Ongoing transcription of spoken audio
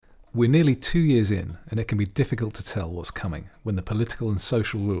We're nearly 2 years in, and it can be difficult to tell what's coming when the political and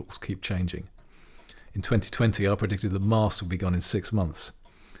social rules keep changing. In 2020, I predicted that masks would be gone in 6 months.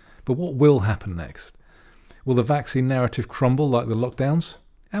 But what will happen next? Will the vaccine narrative crumble like the lockdowns?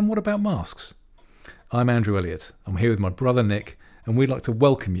 And what about masks? I'm Andrew Elliott. I'm here with my brother Nick, and we'd like to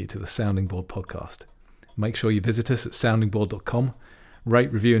welcome you to the Sounding Board podcast. Make sure you visit us at soundingboard.com,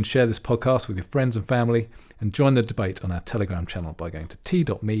 rate, review and share this podcast with your friends and family, and join the debate on our Telegram channel by going to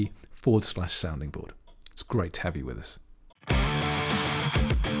t.me/soundingboard. It's great to have you with us.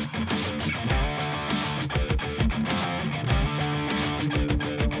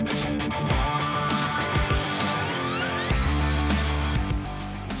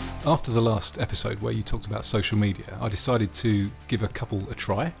 After the last episode where you talked about social media, I decided to give a couple a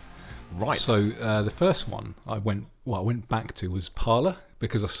try. Right. So the first one I went back to was Parler,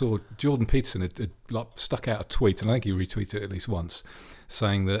 because I saw Jordan Peterson had stuck out a tweet, and I think he retweeted it at least once,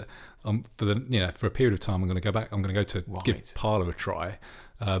 saying that for a period of time I'm going to go to give Parler a try,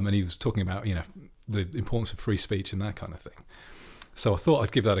 and he was talking about the importance of free speech and that kind of thing. So I thought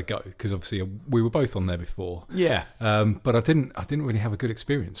I'd give that a go, because obviously we were both on there before. Yeah. But I didn't really have a good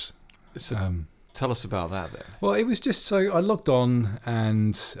experience. So tell us about that then. Well, it was just so I logged on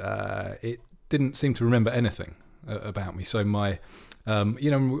and it didn't seem to remember anything about me. So my, I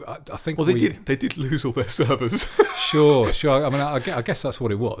think. Well, they did lose all their servers. Sure. I mean, I guess that's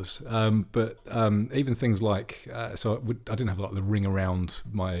what it was. But even things like, I didn't have like the ring around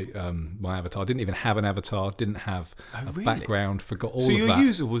my my avatar. I didn't even have an avatar. Didn't have a background. Forgot all of that. So your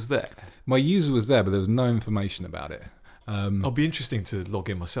user was there? My user was there, but there was no information about it. It'll be interesting to log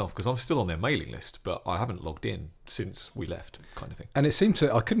in myself, because I'm still on their mailing list, but I haven't logged in since we left, kind of thing. And it seemed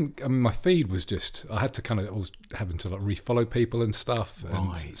my feed was just, I was having to like refollow people and stuff.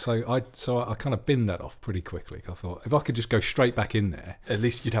 Right. And so I kind of binned that off pretty quickly. I thought if I could just go straight back in there. At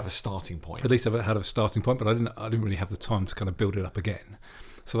least you'd have a starting point. At least I had a starting point, but I didn't really have the time to kind of build it up again.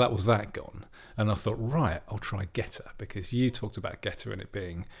 So that was that gone. And I thought, right, I'll try Getter, because you talked about Getter and it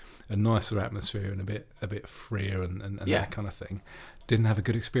being a nicer atmosphere and a bit freer and that kind of thing. Didn't have a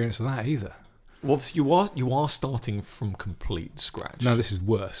good experience of that either. Well, obviously you are starting from complete scratch. No, this is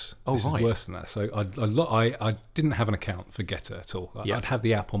worse. This is worse than that. So I didn't have an account for Getter at all. I'd had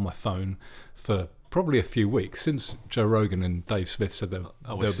the app on my phone for probably a few weeks, since Joe Rogan and Dave Smith said they'll be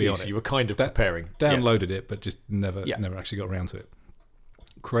on it. So you were kind of preparing. Downloaded it, but just never actually got around to it.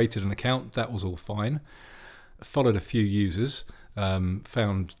 Created an account, that was all fine. Followed a few users,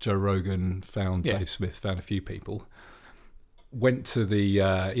 found Joe Rogan, found Dave Smith, found a few people. Went to the,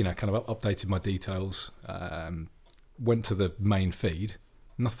 kind of updated my details. Went to the main feed,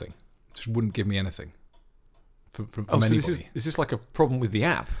 nothing. Just wouldn't give me anything from anybody. So is this like a problem with the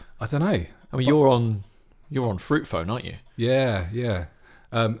app? I don't know. I mean, you're on Fruit Phone, aren't you? Yeah.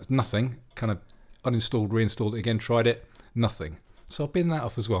 Nothing. Kind of uninstalled, reinstalled it again, tried it, nothing. So I've been that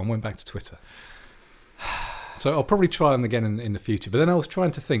off as well and went back to Twitter. So I'll probably try them again in the future. But then I was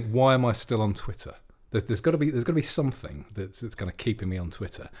trying to think, why am I still on Twitter? There's got to be something that's kind of keeping me on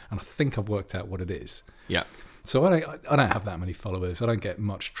Twitter, and I think I've worked out what it is. Yeah. So I don't have that many followers. I don't get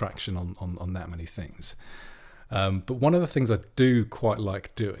much traction on that many things. But one of the things I do quite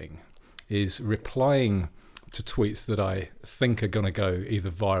like doing is replying to tweets that I think are going to go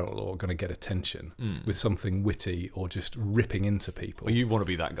either viral or going to get attention with something witty or just ripping into people. Well, you want to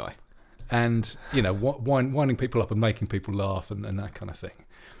be that guy. And, winding people up and making people laugh and that kind of thing.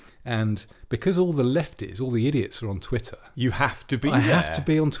 And because all the lefties, all the idiots are on Twitter, you have to be I have to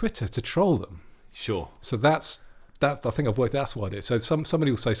be on Twitter to troll them. Sure. So that I think I've worked, that's what I do. So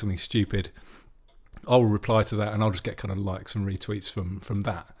somebody will say something stupid, I'll reply to that, and I'll just get kind of likes and retweets from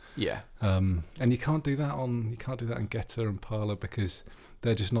that. Yeah. And you can't do that on Getter and Parler, because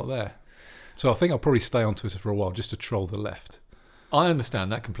they're just not there. So I think I'll probably stay on Twitter for a while just to troll the left. I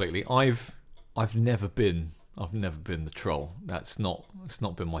understand that completely. I've never been the troll. It's not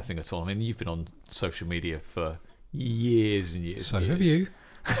been my thing at all. I mean, you've been on social media for years and years. So and years.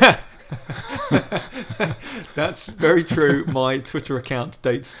 have you. That's very true. My Twitter account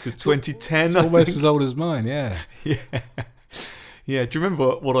dates to 2010. It's almost as old as mine. Yeah. Yeah. Do you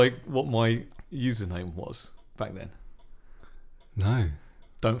remember what my username was back then? No.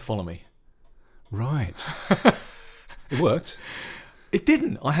 Don't follow me. Right. It worked. It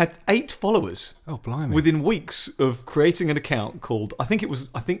didn't. I had 8 followers. Oh, blimey. Within weeks of creating an account called, I think it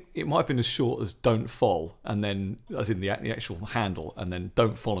might have been as short as Don't Follow, and then as in the actual handle, and then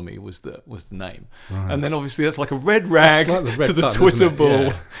Don't Follow Me was the name. Right. And then obviously that's like a red rag to the button, Twitter bull.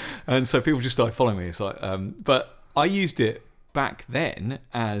 Yeah. And so people just started following me. It's like, but I used it back then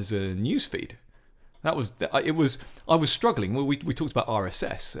as a newsfeed. That was it. Was I was struggling. Well, we talked about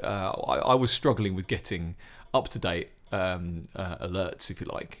RSS. I was struggling with getting up to date alerts, if you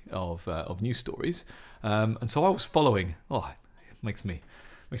like, of news stories, and so I was following. Oh, it makes me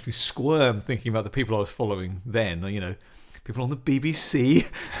squirm thinking about the people I was following then. You know, people on the BBC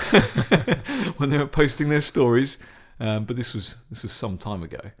when they were posting their stories. But this was some time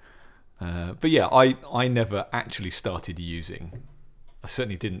ago. But yeah, I never actually started using. I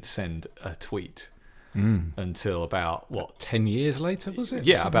certainly didn't send a tweet until about 10 years later, was it?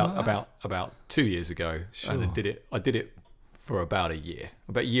 Yeah, Something like that? about 2 years ago. Sure. And I did it for about a year,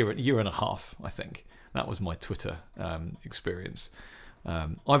 about a year and a half, I think. That was my Twitter experience.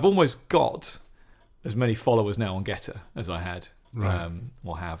 I've almost got as many followers now on Getter as I had, Right.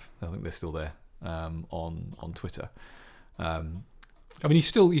 or have. I think they're still there on Twitter. I mean, you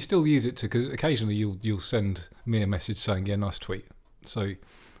still use it because occasionally you'll send me a message saying, "Yeah, nice tweet." So,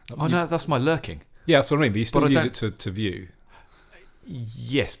 No, that's my lurking. yeah, that's what I mean. But you still But I use it to view.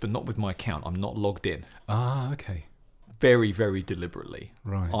 Yes, but not with my account. I'm not logged in. Ah, okay, Very, very deliberately.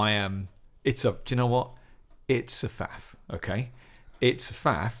 right. I am. Do you know what? It's a faff. Okay, it's a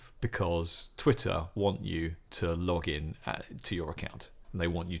faff because Twitter want you to log in to your account and they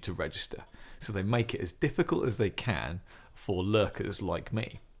want you to register. So they make it as difficult as they can for lurkers like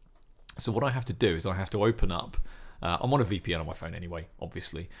me. So what I have to do is I have to open up. I'm on a VPN on my phone anyway,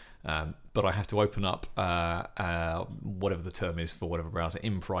 obviously, but I have to open up whatever the term is for whatever browser,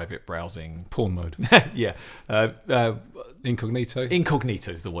 in private browsing. Porn mode. Yeah. Incognito.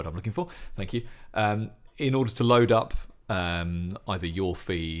 Incognito is the word I'm looking for. Thank you. In order to load up either your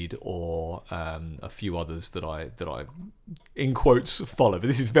feed or a few others that I in quotes follow. But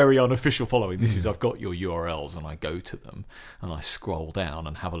this is very unofficial following. This is I've got your URLs and I go to them and I scroll down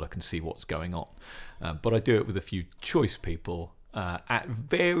and have a look and see what's going on. But I do it with a few choice people at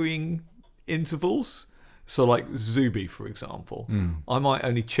varying intervals. So like Zuby, for example, I might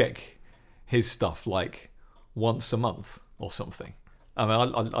only check his stuff like once a month or something. I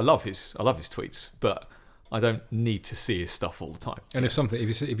mean, I love his tweets, but I don't need to see his stuff all the time. And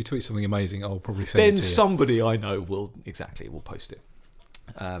if you tweet something amazing, I'll probably send it Then to you. somebody I know will post it.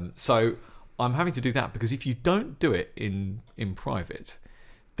 So I'm having to do that because if you don't do it in private,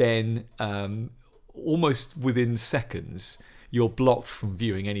 then almost within seconds you're blocked from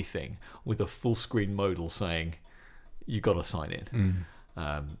viewing anything with a full screen modal saying you got to sign in.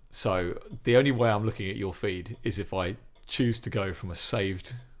 So the only way I'm looking at your feed is if I choose to go from a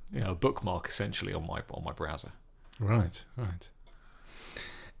saved, bookmark essentially on my browser. Right.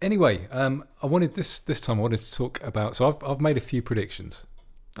 Anyway, I wanted this time. I wanted to talk about. So I've made a few predictions.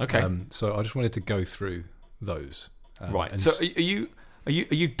 Okay. So I just wanted to go through those. Right. and So are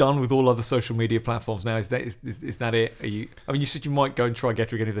you done with all other social media platforms now? Is that it? I mean, you said you might go and try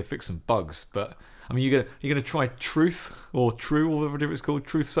Getter again if they fix some bugs, but I mean, you're gonna try Truth or True or whatever it's called,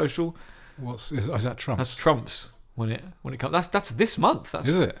 Truth Social. is that Trump? That's Trump's when it comes. That's this month. That's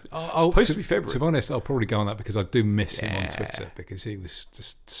Is it? supposed to be February. To be honest, I'll probably go on that because I do miss him on Yeah. Twitter because he was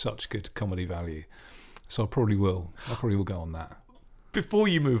just such good comedy value. So I probably will go on that. Before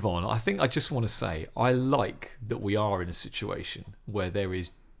you move on, I think I just want to say I like that we are in a situation where there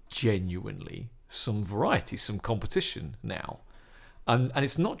is genuinely some variety, some competition now, and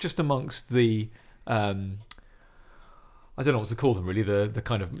it's not just amongst the I don't know what to call them really. The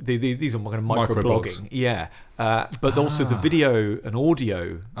kind of these are kind of microblogging, yeah, but also the video and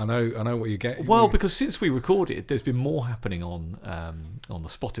audio. I know what you get. Well, because since we recorded, there's been more happening on the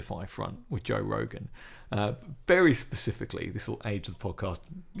Spotify front with Joe Rogan. Very specifically, this will age the podcast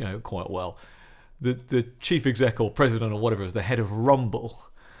quite well. The chief exec or president or whatever, is the head of Rumble,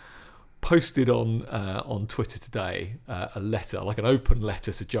 posted on Twitter today a letter, like an open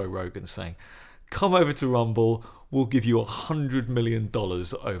letter to Joe Rogan saying, "Come over to Rumble. We'll give you $100 million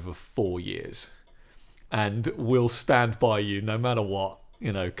over 4 years, and we'll stand by you no matter what.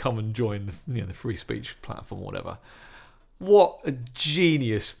 Come and join the free speech platform, or whatever." What a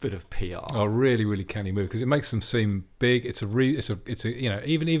genius bit of PR! Oh, really, really canny move because it makes them seem big. It's a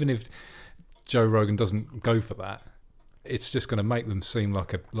even if Joe Rogan doesn't go for that, it's just going to make them seem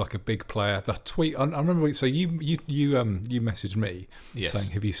like a big player. The tweet I remember. So you messaged me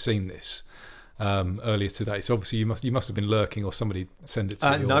saying, "Have you seen this?" Earlier today. So obviously you must have been lurking, or somebody sent it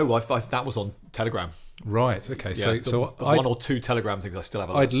to you. No, that was on Telegram. Right. Okay. Yeah, so the one or two Telegram things I still have.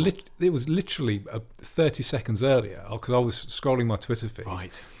 It was literally 30 seconds earlier because I was scrolling my Twitter feed.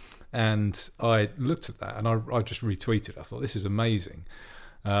 Right. And I looked at that and I just retweeted. I thought this is amazing.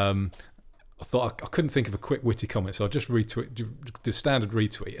 I thought I couldn't think of a quick witty comment, so I just retweet the standard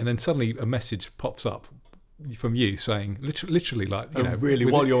retweet, and then suddenly a message pops up from you saying literally like really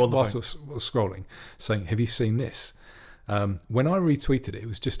while you're on the whilst phone. I was scrolling, saying, "Have you seen this?" When I retweeted it, it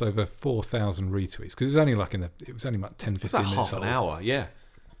was just over 4,000 retweets because it was only like it was only like 10, 15 About minutes half an old. hour, yeah.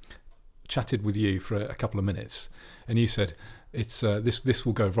 Chatted with you for a couple of minutes, and you said it's this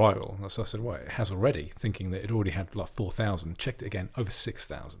will go viral. So I said, "Well, it has already." Thinking that it already had like 4,000. Checked it again, over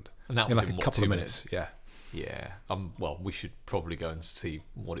 6,000. And that in was like in a what, couple 2 of minutes? minutes. Yeah. Yeah. Well, we should probably go and see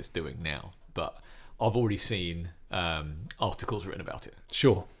what it's doing now. But I've already seen articles written about it.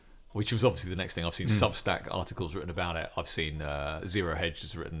 Sure. Which was obviously the next thing. I've seen Substack articles written about it. I've seen Zero Hedge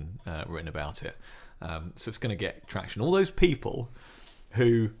has written about it. So it's going to get traction. All those people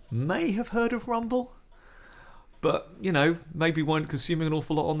who may have heard of Rumble, but maybe weren't consuming an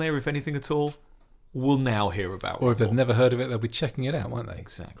awful lot on there, if anything at all, will now hear about Rumble. Or if they've never heard of it, they'll be checking it out, won't they?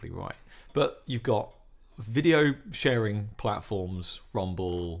 Exactly right. But you've got video sharing platforms,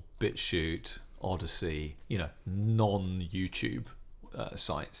 Rumble, BitChute, Odyssey, non-YouTube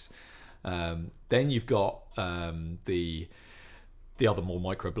sites. Then you've got the other more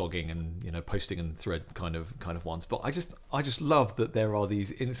microblogging and posting and thread kind of ones. But I just love that there are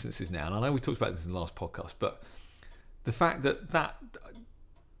these instances now, and I know we talked about this in the last podcast, but the fact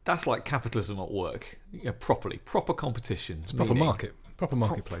that's like capitalism at work, proper competition, It's proper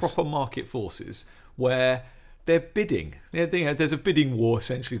marketplace, proper market forces where they're bidding. There's a bidding war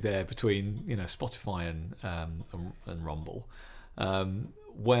essentially there between Spotify and Rumble.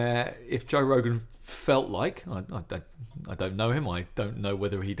 Where if Joe Rogan felt like, I don't know him, I don't know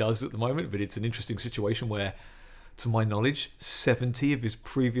whether he does at the moment, but it's an interesting situation where, to my knowledge, 70 of his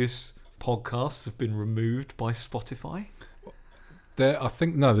previous podcasts have been removed by Spotify. I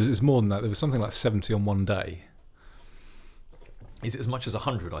think, no, there's more than that. There was something like 70 on one day. Is it as much as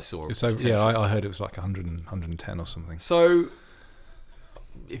 100 I saw? So, yeah, I heard it was like 100 and 110 or something. So,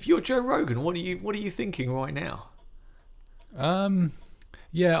 if you're Joe Rogan, what are you thinking right now?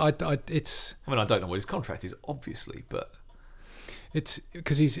 Yeah, it's. I mean, I don't know what his contract is, obviously, but it's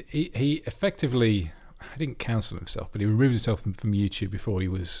because he effectively, he didn't cancel himself, but he removed himself from YouTube before he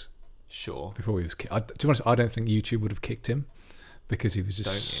was kicked. To be honest, I don't think YouTube would have kicked him because he was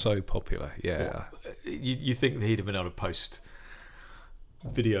just so popular. Yeah. You think that he'd have been able to post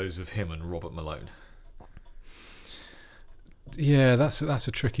videos of him and Robert Malone? Yeah, that's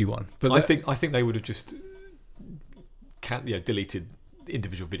a tricky one. But I think they would have just deleted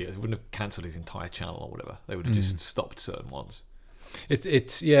individual videos. They wouldn't have cancelled his entire channel or whatever. They would have just stopped certain ones.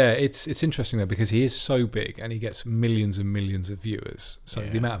 It's interesting though because he is so big and he gets millions and millions of viewers. So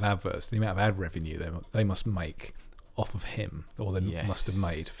the amount of adverts, the amount of ad revenue they must make off of him, or they must have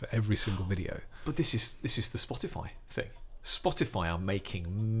made for every single video. But this is the Spotify thing. Spotify are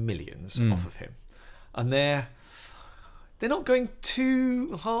making millions off of him, and they're not going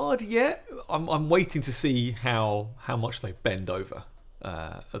too hard yet. I'm waiting to see how much they bend over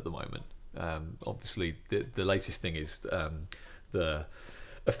at the moment. Obviously, the latest thing is the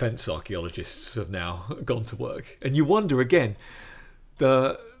offence archaeologists have now gone to work, and you wonder again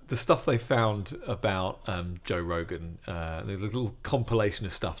the stuff they found about Joe Rogan, the little compilation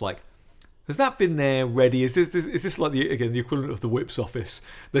of stuff like. Has that been there ready? Is this like the equivalent of the Whip's office?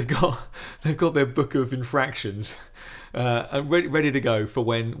 They've got their book of infractions and ready to go for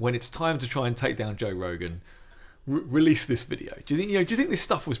when it's time to try and take down Joe Rogan. Release this video. Do you think this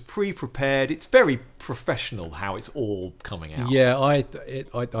stuff was pre-prepared? It's very professional how it's all coming out. Yeah, I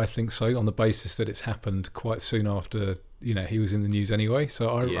think so. On the basis that it's happened quite soon after he was in the news anyway. So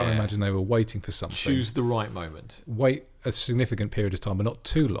I imagine they were waiting for something. Choose the right moment. Wait a significant period of time, but not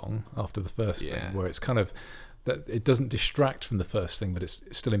too long after the first thing, where it's kind of that it doesn't distract from the first thing, but it's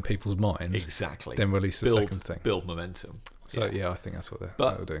still in people's minds. Exactly. Then release the second thing. Build momentum. So I think that's what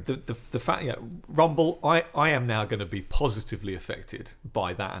they're doing. The fact, Rumble, I am now going to be positively affected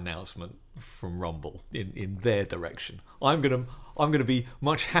by that announcement from Rumble in their direction. I'm going to be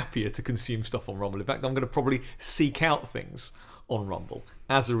much happier to consume stuff on Rumble. In fact, I'm going to probably seek out things on Rumble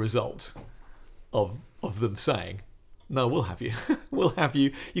as a result of them saying, "No, we'll have you. We'll have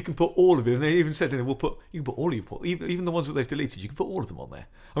you. You can put all of it." And they even said, you can put all of you, even the ones that they've deleted. You can put all of them on there.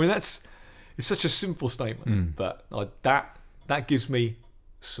 I mean, it's such a simple statement, but that gives me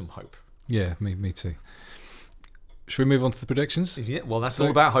some hope. Yeah, me too. Should we move on to the predictions? Yeah, well, that's all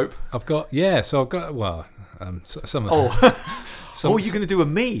about hope. Some of you're going to do a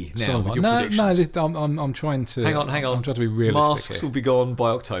me now with your predictions? No, I'm trying to... Hang on. I'm trying to be realistic. Masks here. will be gone by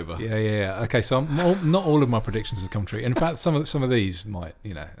October. Yeah. Okay, so not all of my predictions have come true. In fact, some of these might,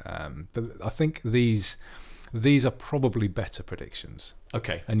 but I think these are probably better predictions.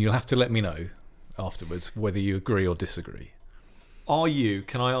 Okay. And you'll have to let me know afterwards whether you agree or disagree.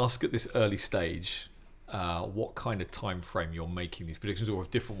 Can I ask at this early stage, what kind of time frame you're making these predictions, or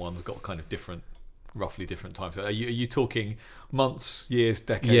if different ones got kind of roughly different times. Are you talking months, years,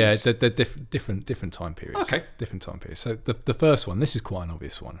 decades? Yeah, they're different time periods. Okay. Different time periods. So the first one, this is quite an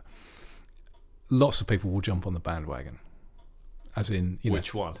obvious one. Lots of people will jump on the bandwagon. As in,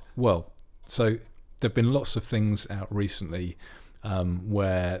 which one? Well, so there've been lots of things out recently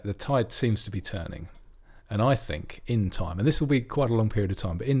where the tide seems to be turning. And I think in time, and this will be quite a long period of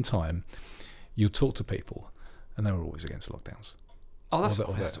time, but in time, you'll talk to people, and they were always against lockdowns. Oh,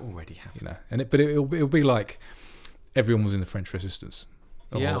 that's already happening. And it'll be like everyone was in the French Resistance.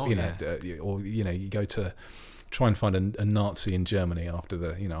 Or, or you go to try and find a Nazi in Germany after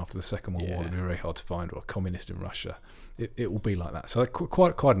the Second World War. It'll be very hard to find, or a communist in Russia. It will be like that. So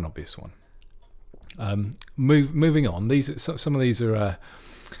quite an obvious one. Moving on, some of these are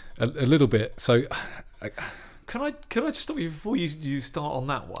a little bit. So, can I just stop you before you start on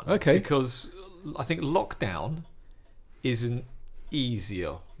that one? Okay. Because I think lockdown is an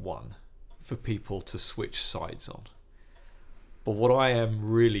easier one for people to switch sides on. But what I am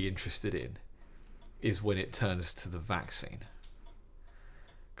really interested in is when it turns to the vaccine,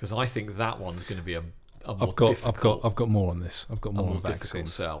 because I think that one's going to be a more difficult. I've got more on this. I've got more on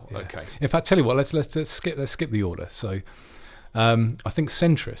vaccines. Sell. Yeah. Okay. In fact, tell you what, let's skip the order. So, I think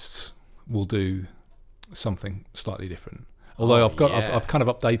centrists will do something slightly different. Although I've kind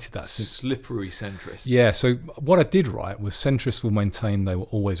of updated that. Slippery centrists. Yeah. So what I did write was centrists will maintain they were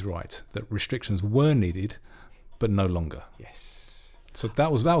always right, that restrictions were needed, but no longer. Yes. So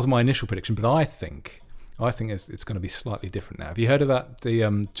that was my initial prediction, but I think it's going to be slightly different now. Have you heard of that?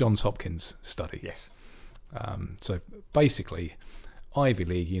 The Johns Hopkins study. Yes. So basically, Ivy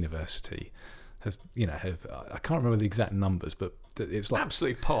League University have I can't remember the exact numbers, but it's like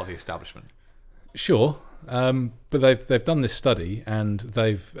absolutely part of the establishment. Sure, but they've done this study, and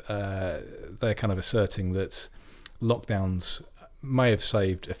they're kind of asserting that lockdowns may have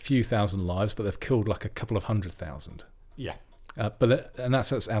saved a few thousand lives, but they've killed like a couple of 100,000. Yeah. And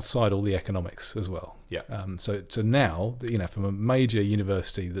that's outside all the economics as well. Yeah. So now, from a major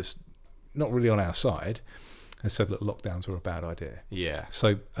university that's not really on our side, has said that lockdowns were a bad idea. Yeah.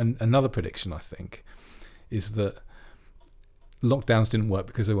 So another prediction, I think, is that lockdowns didn't work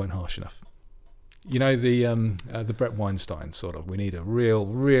because they weren't harsh enough. The Brett Weinstein sort of. We need a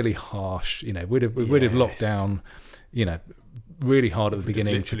really harsh. We'd have locked down, really hard at the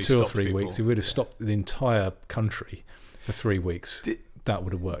beginning for 2 or 3 weeks. If we'd have stopped the entire country for 3 weeks, that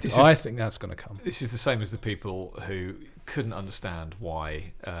would have worked. I think that's going to come. This is the same as the people who couldn't understand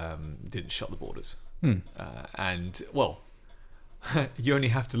why didn't shut the borders. And you only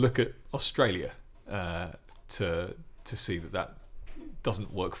have to look at Australia to see that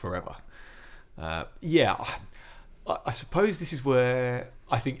doesn't work forever. I suppose this is where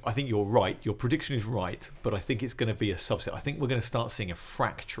I think you're right. Your prediction is right, but I think it's going to be a subset. I think we're going to start seeing a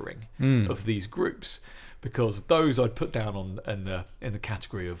fracturing of these groups, because those I'd put down in the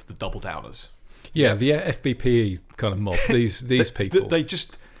category of the double downers. Yeah, the FBPE kind of mob. These people. They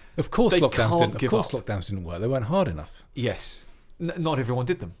just. Of course, lockdowns didn't work. They weren't hard enough. Yes, not everyone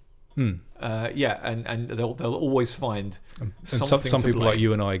did them. And they'll always find something. Some people blame. like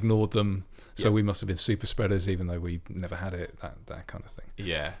you and I ignored them, so we must have been super spreaders, even though we never had it. That kind of thing.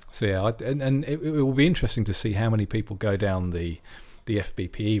 Yeah. So and it will be interesting to see how many people go down the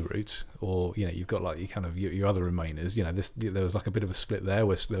FBPE route, or you've got like your other Remainers. There was like a bit of a split there,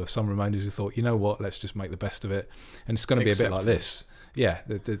 where there were some Remainers who thought, you know what, let's just make the best of it, and it's going to be a bit like this. Yeah,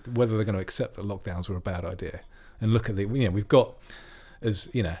 whether they're going to accept that lockdowns were a bad idea, and look at we've got, as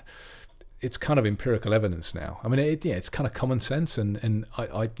it's kind of empirical evidence now. I mean, it's kind of common sense, and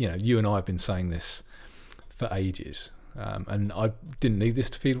I you and I have been saying this for ages, and I didn't need this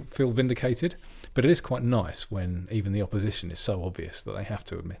to feel vindicated, but it is quite nice when even the opposition is so obvious that they have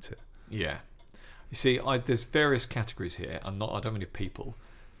to admit it. Yeah, you see, there's various categories here. I don't mean people.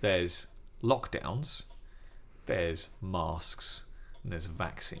 There's lockdowns, there's masks, and there's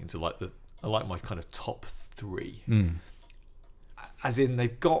vaccines. I like my kind of top three. As in,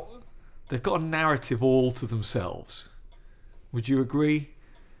 they've got a narrative all to themselves. Would you agree?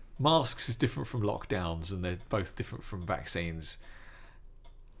 Masks is different from lockdowns, and they're both different from vaccines.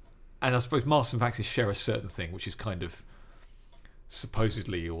 And I suppose masks and vaccines share a certain thing, which is kind of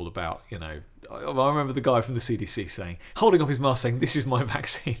supposedly all about, I remember the guy from the CDC saying, holding up his mask, saying, "This is my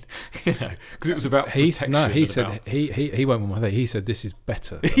vaccine," because it was about protection. No, he said he went one way. He said this is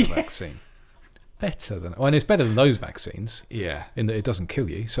better than a vaccine. Better than, and it's better than those vaccines. Yeah, in that it doesn't kill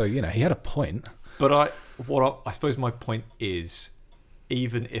you. So he had a point. But I suppose my point is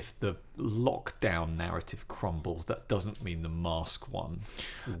even if the lockdown narrative crumbles, that doesn't mean the mask one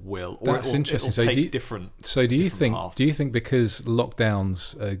will. That's interesting. It'll So take do you, different. So do you different think? path. Do you think because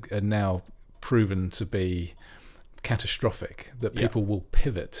lockdowns are now proven to be catastrophic, that Yeah. people will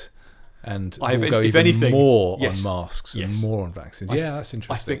pivot and I- will go if even anything, more yes. on masks and Yes. more on vaccines? I- Yeah, that's I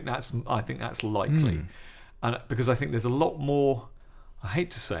interesting. think that's likely, and because I think there's a lot more. I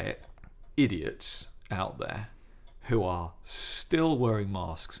hate to say it, idiots out there who are still wearing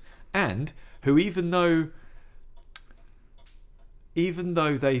masks, and who even though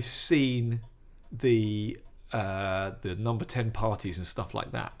they've seen the number 10 parties and stuff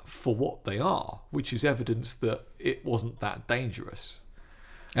like that for what they are, which is evidence that it wasn't that dangerous,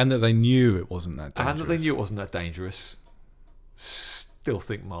 And that they knew it wasn't that dangerous. and that they knew it wasn't that dangerous, still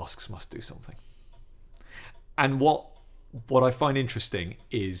think masks must do something. And what I find interesting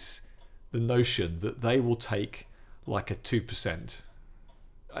is the notion that they will take like a 2%,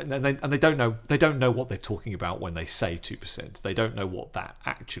 and they don't know what they're talking about when they say 2%. They don't know what that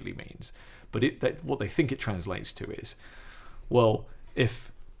actually means. But what they think it translates to is, well,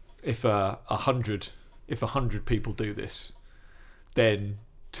 if 100 people do this, then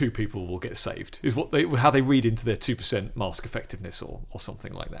 2 people will get saved. Is how they read into their 2% mask effectiveness or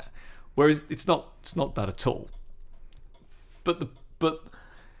something like that. Whereas it's not that at all. But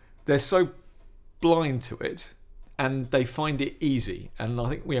they're so blind to it, and they find it easy. And I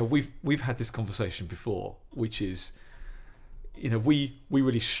think we've had this conversation before, which is, we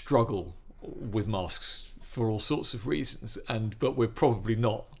really struggle with masks for all sorts of reasons, but we're probably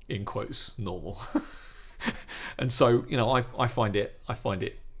not, in quotes, normal. And so I find it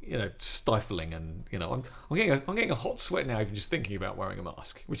stifling, and I'm getting a hot sweat now even just thinking about wearing a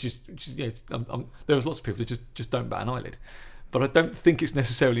mask, which is there's lots of people who just don't bat an eyelid. But I don't think it's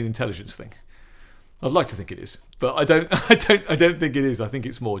necessarily an intelligence thing. I'd like to think it is, but I don't think it is. I think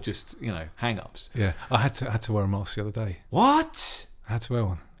it's more just hang-ups. Yeah, I had to wear a mask the other day. What? I had to wear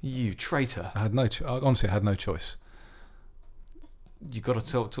one. You traitor! I had no. Honestly, I had no choice. You got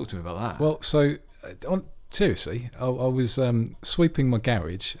to talk to me about that. Well, so seriously, I was sweeping my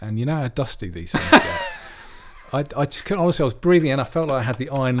garage, and you know how dusty these things get. I just couldn't. Honestly, I was breathing, and I felt like I had the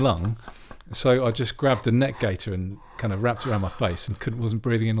iron lung. So I just grabbed a neck gaiter and kind of wrapped it around my face, and wasn't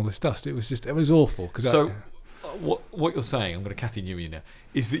breathing in all this dust. It was awful. What you're saying, I'm going to Kathy Newman you now,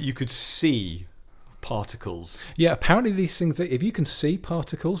 is that you could see particles. Yeah, apparently these things, if you can see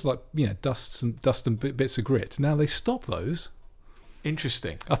particles like dust and bits of grit, now they stop those.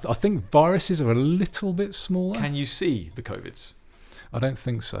 Interesting. I think viruses are a little bit smaller. Can you see the COVIDs? I don't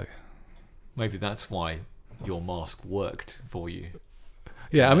think so. Maybe that's why your mask worked for you.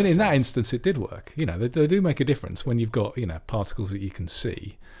 Yeah, I mean, in that instance, it did work. They do make a difference when you've got particles that you can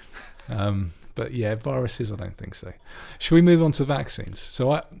see. But yeah, viruses, I don't think so. Should we move on to vaccines?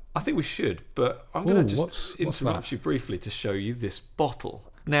 So I think we should, but I'm going to just what's interrupt you briefly to show you this bottle.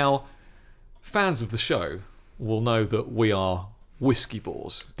 Now, fans of the show will know that we are whiskey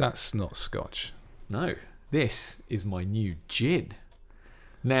bores. That's not Scotch. No, this is my new gin.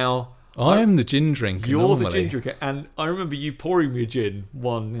 Now, I'm the gin drinker. You're normally. the gin drinker, and I remember you pouring me a gin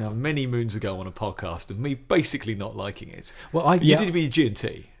many moons ago on a podcast, and me basically not liking it. Well, you did me a gin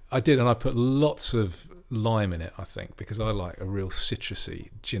tea. I did, and I put lots of lime in it, I think, because I like a real citrusy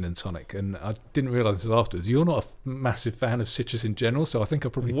gin and tonic, and I didn't realise until afterwards. You're not a massive fan of citrus in general, so I think I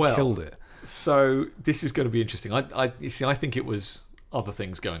probably killed it. So this is going to be interesting. I think it was other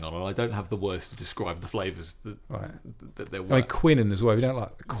things going on, and I don't have the words to describe the flavours that there were. I mean, quinine as well. If you don't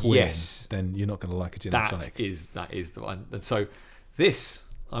like the quinine, yes, then you're not going to like a gin and tonic. That is the one. And so this,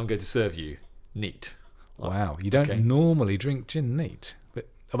 I'm going to serve you neat. Wow, you don't normally drink gin neat, but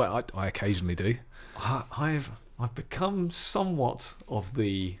I occasionally do. I've become somewhat of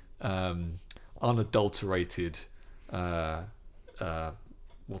the unadulterated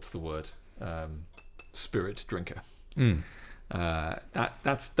what's the word? Spirit drinker.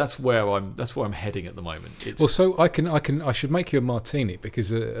 That's where I'm heading at the moment. Well, so I should make you a martini,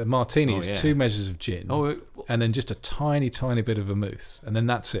 because a martini is 2 measures of gin and then just a tiny bit of vermouth, and then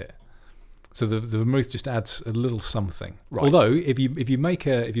that's it. So the vermouth just adds a little something. Right. Although if you make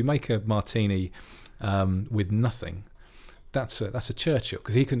a martini with nothing, that's a Churchill,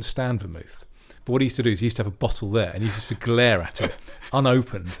 because he couldn't stand vermouth. But what he used to do is he used to have a bottle there, and he used to glare at it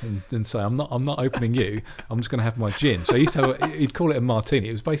unopened and say, "I'm not opening you. I'm just going to have my gin." So he'd call it a martini.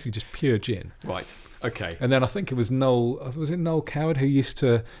 It was basically just pure gin. Right. Okay. And then I think it was Noel. Was it Noel Coward who used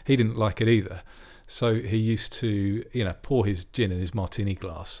to? He didn't like it either. So he used to, pour his gin in his martini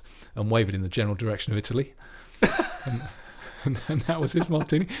glass and wave it in the general direction of Italy. and that was his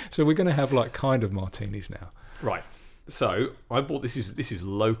martini. So we're going to have kind of martinis now. Right. So I bought this is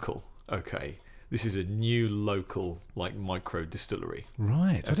local. Okay, this is a new local like micro distillery.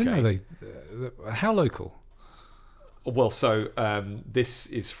 Right. I didn't know they. How local? Well, so this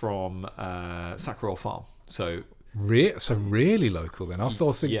is from Sackroll Farm. So So really local then. I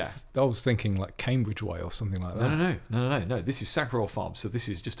was thinking like Cambridge way or something like that. No. This is Sackroll Farm. So this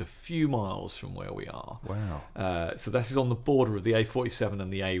is just a few miles from where we are. Wow. So this is on the border of the A47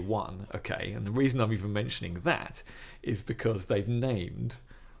 and the A1. Okay, and the reason I'm even mentioning that is because they've named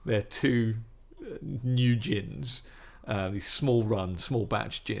their two new gins, these small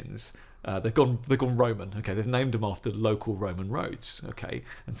batch gins. They've gone Roman. Okay, they've named them after local Roman roads. Okay,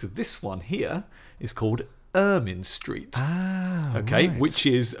 and so this one here is called Ermine Street. Okay, right. which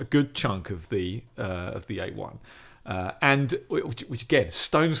is a good chunk of the A1, and which again,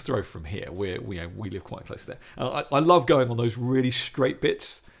 stone's throw from here. We live quite close to there. And I love going on those really straight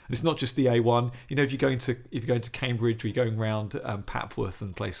bits. It's not just the A1. You know, if you're going to Cambridge, or you're going round Papworth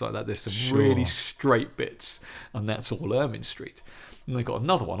and places like that, there's some really straight bits, and that's all Ermine Street. And they got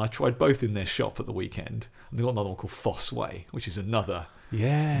another one. I tried both in their shop at the weekend, and they got another one called Foss Way, which is another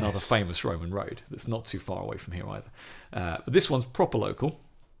famous Roman road that's not too far away from here either. But this one's proper local.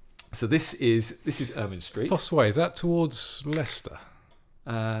 So this is Ermine Street. Foss Way, is that towards Leicester?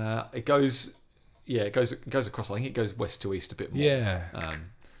 It goes across. I think it goes west to east a bit more. Yeah.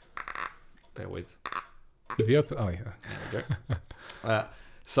 Bear with. Have you opened? Oh yeah. There we go.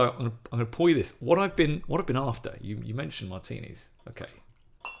 So I'm going to pour you this. What I've been after. You mentioned martinis. Okay.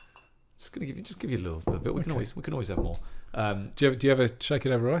 Just going to give you a little bit. We can always have more. Do you ever shake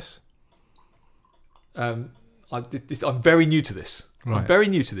it over ice? I'm very new to this. Right. I'm very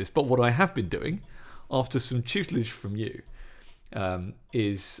new to this. But what I have been doing, after some tutelage from you,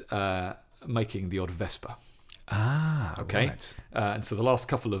 is making the odd Vesper. Okay. Right. And so the last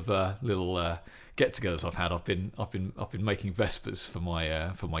couple of little get-togethers I've had, I've been making Vespers for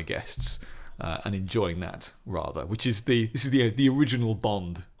my guests and enjoying that rather. This is the original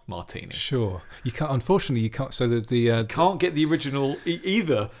Bond martini. Sure. You can't. Unfortunately, you can't. So the can't get the original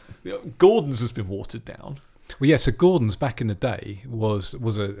either. Gordon's has been watered down. Well, yeah. So Gordon's back in the day was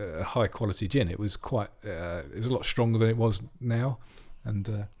a high quality gin. It was quite. It was a lot stronger than it was now.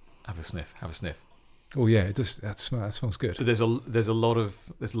 And have a sniff. Oh yeah, it does. That smells good. But there's a lot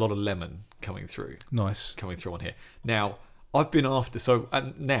of lemon coming through. Nice. Coming through on here. Now I've been after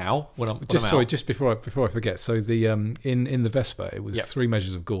and now just before I forget. So the in the Vesper it was 3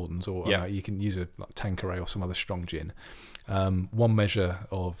 measures of Gordon's, or you can use a like Tanqueray or some other strong gin, 1 measure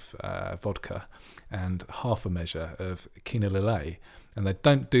of vodka, and half a measure of Quina Lillet. And they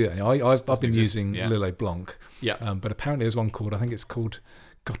don't do that anymore. I've been using Lillet Blanc. Yeah. But apparently there's one called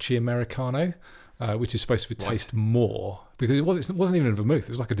Gocci Americano. Which is supposed to taste more, because it wasn't even a vermouth. It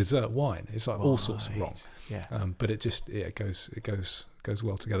was like a dessert wine. It's like all sorts of wrong. Yeah. But it goes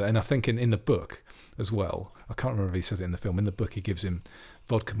well together. And I think in the book as well, I can't remember if he says it in the film. In the book, he gives him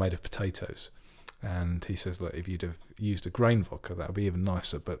vodka made of potatoes, and he says that if you'd have used a grain vodka, that would be even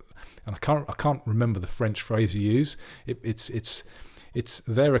nicer. And I can't remember the French phrase you use. It's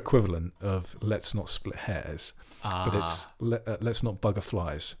their equivalent of "let's not split hairs." But it's let's not bugger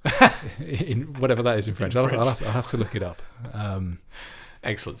flies, in whatever that is in French. I'll have to look it up.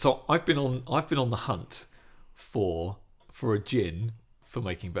 Excellent. So I've been on the hunt for a gin for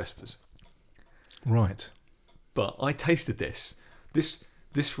making Vespers. Right. But I tasted this.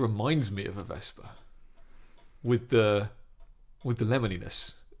 This reminds me of a Vesper, with the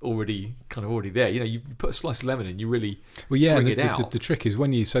lemoniness already there. You know, you put a slice of lemon in, you really bring it out. The trick is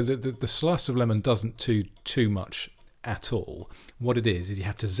when the slice of lemon doesn't do too much at all. What it is you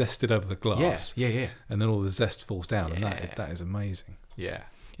have to zest it over the glass. Yeah. And then all the zest falls down, and that is amazing. Yeah.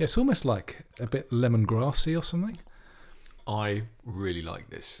 Yeah, it's almost like a bit lemongrassy or something. I really like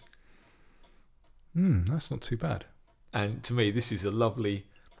this. That's not too bad. And to me, this is a lovely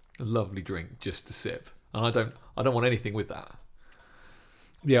drink just to sip. And I don't want anything with that.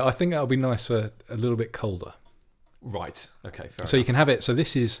 Yeah, I think that'll be nicer a little bit colder. Right. Okay. Fair so enough. You can have it. So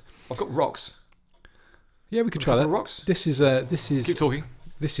this is. I've got rocks. Yeah, we could try that. Rocks. This is. Keep talking.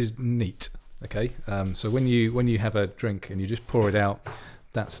 This is neat. Okay. So when you have a drink and you just pour it out,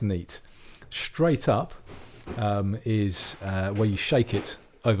 that's neat. Straight up is where you shake it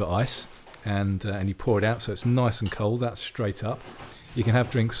over ice and you pour it out, so it's nice and cold. That's straight up. You can have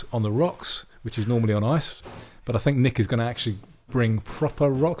drinks on the rocks, which is normally on ice, but I think Nick is going to actually bring proper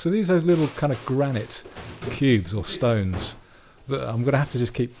rocks. So these are little kind of granite cubes or stones that I'm going to have to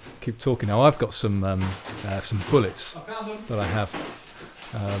just keep talking. Now I've got some bullets that I have.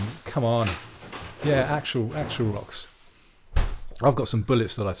 Come on, yeah, actual rocks. I've got some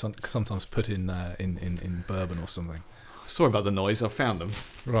bullets that I sometimes put in bourbon or something. Sorry about the noise. I found them.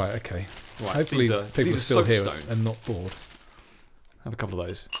 Right. Okay. Right. Hopefully people these are still here soapstone. and not bored. Have a couple of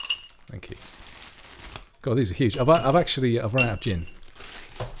those. Thank you. God, these are huge. I've run out of gin.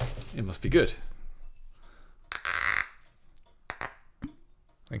 It must be good.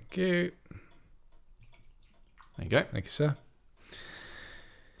 Thank you. There you go. Thank you, sir.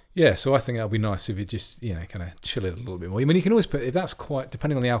 Yeah, so I think that'll be nice if you just, kind of chill it a little bit more. I mean, you can always put, if that's quite,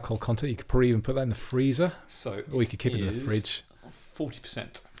 depending on the alcohol content, you could probably even put that in the freezer. So or you could keep it in the fridge.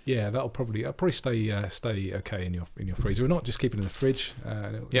 40%. Yeah, that'll probably stay okay in your freezer. Or not, just keep it in the fridge.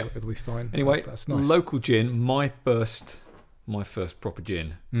 It'll be fine. Anyway, that's nice. Local gin, my first proper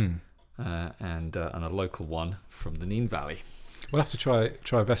gin, Mm. and a local one from the Nene Valley. We'll have to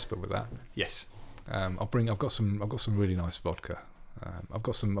try Vesper with that. Yes. I've got some really nice vodka. I've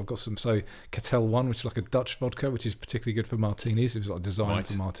got some. So Catel One, which is like a Dutch vodka, which is particularly good for martinis. It was like designed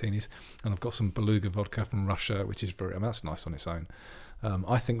for martinis. And I've got some Beluga vodka from Russia, which is that's nice on its own.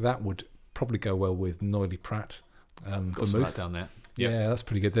 I think that would probably go well with Noilly Prat. Got some of that down there. Yep. Yeah, that's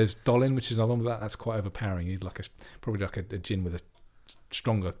pretty good. There's Dolin, which is another one with that. That's quite overpowering. You'd probably like a gin with a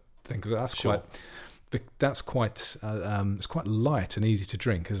stronger thing, because that's Sure. it's quite light and easy to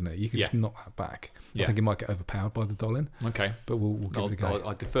drink, isn't it? You can just knock that back. Yeah. I think it might get overpowered by the Dolin. Okay. But we'll give it a go.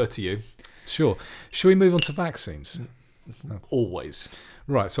 I defer to you. Sure. Shall we move on to vaccines? Always.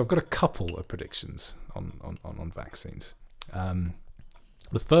 Right. So I've got a couple of predictions on vaccines.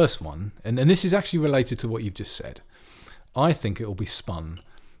 The first one, and this is actually related to what you've just said. I think it will be spun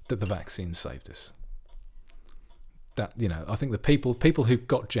that the vaccine saved us. That, I think the people who've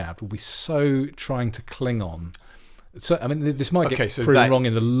got jabbed will be so trying to cling on. So I mean, this might get proven wrong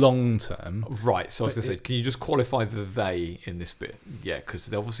in the long term. Right. So I was going to say, can you just qualify the they in this bit? Yeah,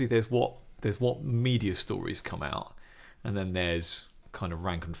 because obviously there's what media stories come out, and then there's kind of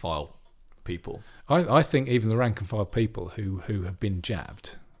rank and file people. I think even the rank and file people who have been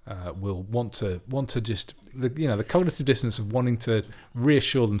jabbed will want to just the cognitive dissonance of wanting to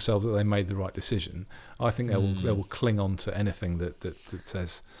reassure themselves that they made the right decision. I think they will cling on to anything that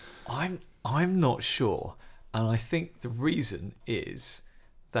says. I'm not sure, and I think the reason is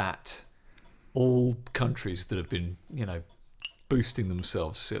that all countries that have been boosting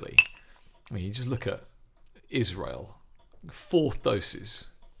themselves silly. I mean, you just look at Israel, 4th doses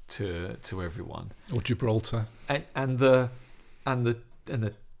to everyone, or Gibraltar, and the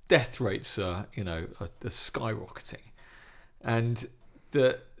death rates are skyrocketing, and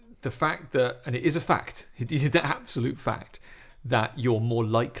the fact that, and it is a fact, it is an absolute fact, that you're more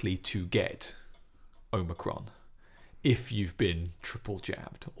likely to get Omicron if you've been triple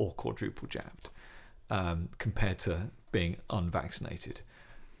jabbed or quadruple jabbed, compared to being unvaccinated.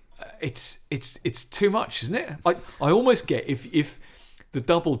 It's too much, isn't it? I almost get if the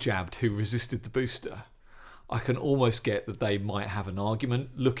double jabbed who resisted the booster, I can almost get that they might have an argument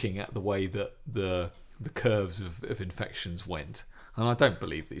looking at the way that the curves of infections went. And I don't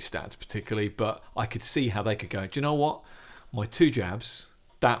believe these stats particularly, but I could see how they could go, do you know what? My 2 jabs,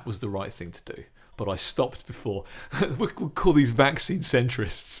 that was the right thing to do. But I stopped before. We'll call these vaccine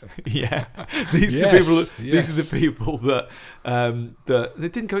centrists. Yeah, these are the people that they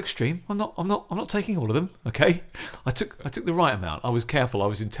didn't go extreme. I'm not taking all of them. Okay, I took the right amount. I was careful. I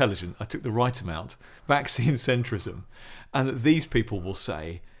was intelligent. I took the right amount. Vaccine centrism, and that these people will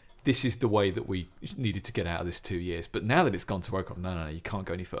say this is the way that we needed to get out of this 2 years. But now that it's gone to Omicron, no, you can't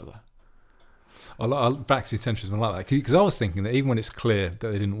go any further. I vaccine centrism, I like that, because I was thinking that even when it's clear that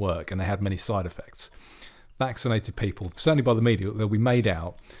they didn't work and they had many side effects, vaccinated people, certainly by the media, they'll be made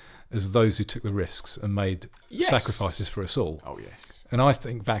out as those who took the risks and made sacrifices for us all. Oh yes. And I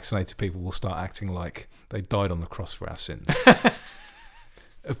think vaccinated people will start acting like they died on the cross for our sins.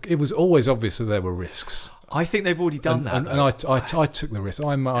 It was always obvious that there were risks. I think they've already done that. And I took the risk.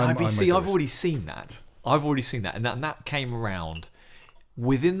 I've already seen that. And that came around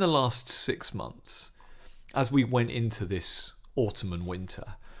within the last 6 months, as we went into this autumn and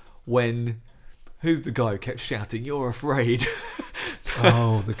winter, when who's the guy who kept shouting, "You're afraid"?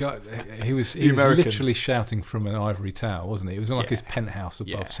 Oh, the guy. He was literally shouting from an ivory tower, wasn't he? It was like his penthouse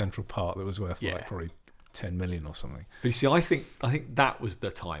above Central Park that was worth like probably 10 million or something. But you see, I think that was the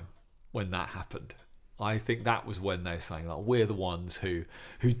time when that happened. I think that was when they're saying, like, we're the ones who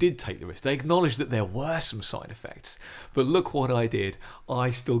did take the risk. They acknowledged that there were some side effects, but look what I did.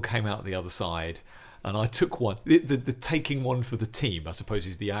 I still came out the other side, and I took one. The taking one for the team, I suppose,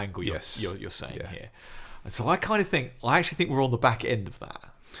 is the angle you're saying here. And so I actually think we're on the back end of that.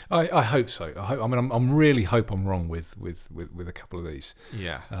 I hope so. I really hope I'm wrong with a couple of these.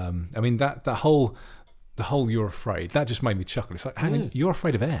 Yeah. I mean the the whole "you're afraid" that just made me chuckle. It's like, hang on, you're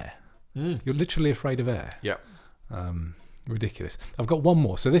afraid of air. You're literally afraid of air. Yeah. Ridiculous. I've got one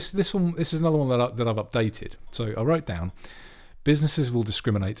more. So this is another one that I've updated. So I wrote down: businesses will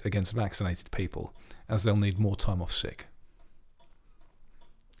discriminate against vaccinated people as they'll need more time off sick.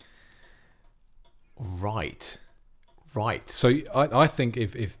 Right. So I think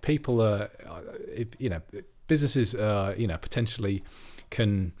if people are, businesses potentially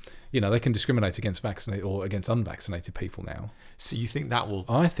can, they can discriminate against vaccinated or against unvaccinated people now. So you think that will?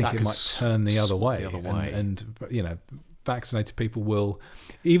 I think it might turn the other way. And vaccinated people will,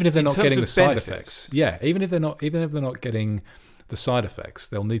 even if they're not getting the side effects. Yeah, even if they're not getting the side effects,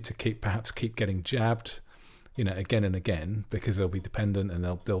 they'll need to keep getting jabbed, again and again, because they'll be dependent, and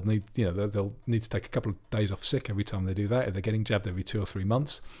they'll need they'll need to take a couple of days off sick every time they do that. If they're getting jabbed every 2 or 3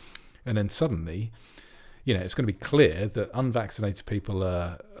 months, and then suddenly, it's going to be clear that unvaccinated people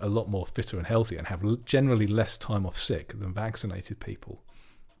are a lot more fitter and healthier and have generally less time off sick than vaccinated people.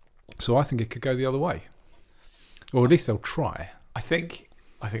 So I think it could go the other way, or at least they'll try. I think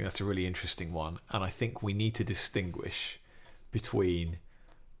that's a really interesting one, and I think we need to distinguish between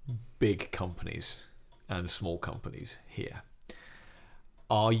big companies and small companies here.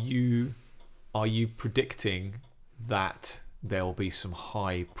 Are you predicting that there'll be some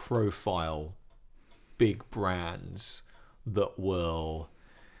high profile big brands that will?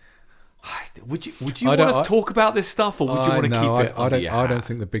 Would you want to talk about this stuff, or would you want to keep it under your hat? I don't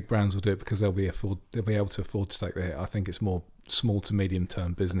think the big brands will do it because they'll be able to afford to take the hit. I think it's more small to medium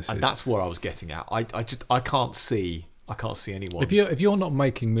term businesses, and that's what I was getting at. I can't see anyone. If you're not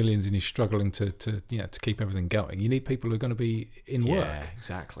making millions and you're struggling to keep everything going, you need people who are going to be in work. Yeah,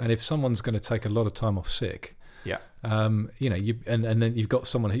 exactly. And if someone's going to take a lot of time off sick, yeah, and then you've got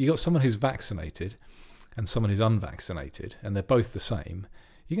someone who's vaccinated and someone who's unvaccinated, and they're both the same.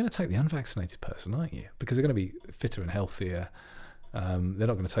 You're going to take the unvaccinated person, aren't you? Because they're going to be fitter and healthier. They're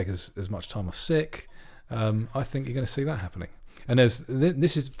not going to take as much time off sick. I think you're going to see that happening. And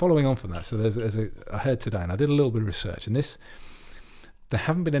this is following on from that. So I heard today, and I did a little bit of research, and there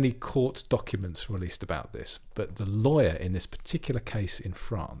haven't been any court documents released about this, but the lawyer in this particular case in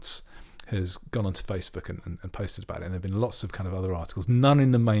France has gone onto Facebook and posted about it, and there have been lots of kind of other articles, none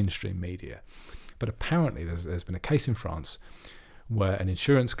in the mainstream media. But apparently there's been a case in France where an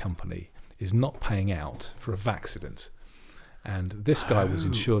insurance company is not paying out for a vaccident, and this guy was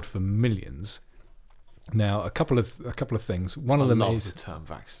insured for millions. Now, a couple of things. One of them is the term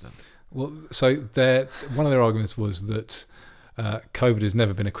vaccident. Well, so one of their arguments was that COVID has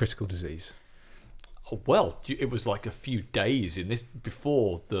never been a critical disease. Well, it was like a few days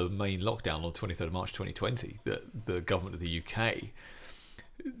before the main lockdown on 23rd of March 2020 that the government of the UK,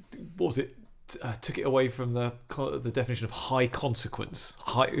 what was it? Took it away from the definition of high consequence.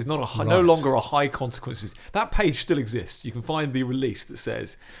 It's not no longer a high consequences. That page still exists. You can find the release that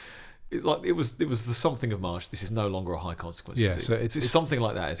says it was the something of March. This is no longer a high consequence. Yeah, disease. So it's something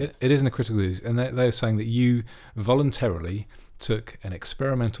like that, isn't it? It isn't a critical disease, and they're saying that you voluntarily took an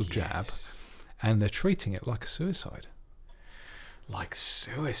experimental jab, and they're treating it like a suicide. Like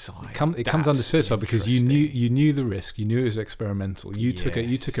suicide. It comes under suicide because you knew the risk. You knew it was experimental. You took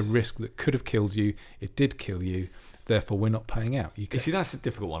a risk that could have killed you. It did kill you. Therefore, we're not paying out. You see, that's a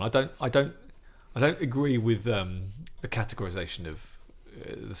difficult one. I don't agree with the categorization of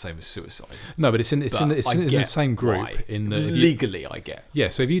the same as suicide. No, but it's in the same group. Why. Legally, I get. Yeah.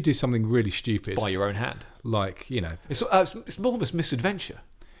 So if you do something really stupid by your own hand, like it's almost misadventure.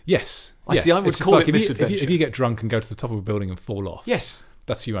 Yes. I would call it misadventure. If you get drunk and go to the top of a building and fall off, yes,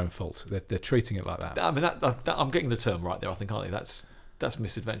 that's your own fault. They're treating it like that. I mean, that I'm getting the term right there, I think, aren't they? That's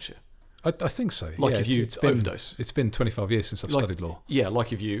misadventure. I think so. Like if you overdose. It's been 25 years since I've studied law. Yeah,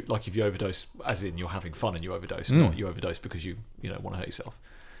 like if you overdose, as in you're having fun and you overdose, not you overdose because you want to hurt yourself.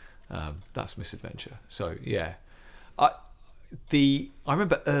 That's misadventure. So yeah, I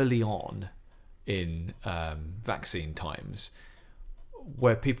remember early on in vaccine times,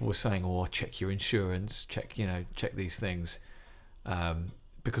 where people were saying, "Oh, check your insurance, check these things,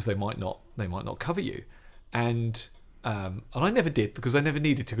 because they might not cover you," and I never did because I never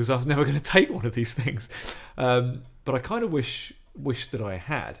needed to because I was never going to take one of these things. But I kind of wish that I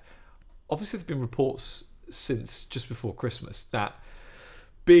had. Obviously, there's been reports since just before Christmas that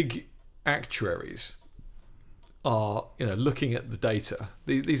big actuaries are looking at the data.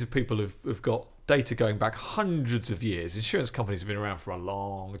 These are people who've got data going back hundreds of years. Insurance companies have been around for a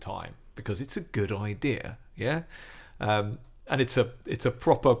long time because it's a good idea, yeah, and it's a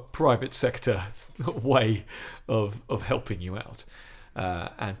proper private sector way of helping you out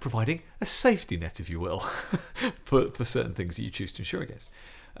and providing a safety net, if you will, for certain things that you choose to insure against.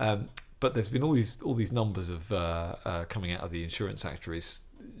 but there's been all these numbers of coming out of the insurance actuaries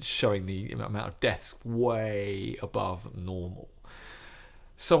showing the amount of deaths way above normal.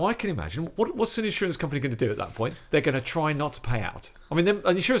 So I can imagine, what's an insurance company going to do at that point? They're going to try not to pay out. I mean, an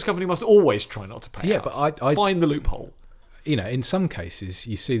insurance company must always try not to pay out. Yeah, but I find the loophole. In some cases,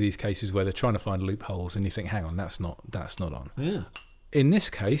 you see these cases where they're trying to find loopholes, and you think, "Hang on, that's not on." Yeah. In this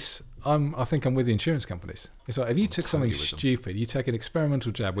case, I think I'm with the insurance companies. It's like if you took something stupid, you take an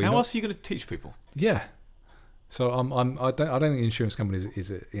experimental jab. How else are you going to teach people? Yeah. So I don't think the insurance companies I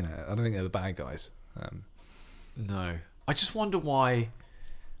don't think they're the bad guys. No, I just wonder why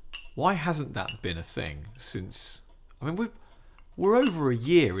hasn't that been a thing since? I mean, we're over a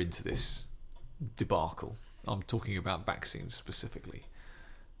year into this debacle. I'm talking about vaccines specifically.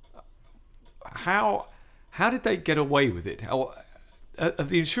 How did they get away with it? Have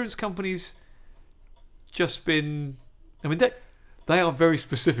the insurance companies just been? I mean, they are very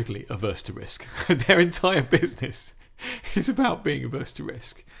specifically averse to risk. Their entire business is about being averse to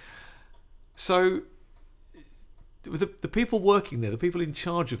risk. So the people working there, the people in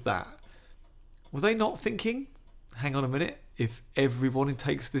charge of that, were they not thinking, hang on a minute, if everyone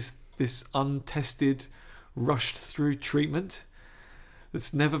takes this untested, rushed through treatment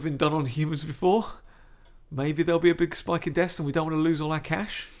that's never been done on humans before, maybe there'll be a big spike in deaths and we don't want to lose all our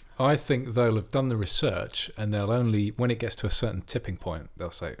cash? I think they'll have done the research, and they'll only, when it gets to a certain tipping point, they'll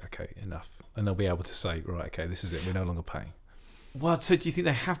say, okay, enough. And they'll be able to say, right, okay, this is it, we're no longer paying. Well, so do you think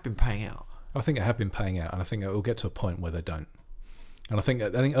they have been paying out? I think they have been paying out, and I think it will get to a point where they don't. And I think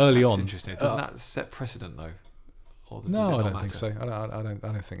early on... That's interesting. Doesn't that set precedent, though? Or no, I don't think so. I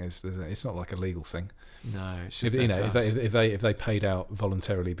don't think it's not like a legal thing. No, it's just... If they paid out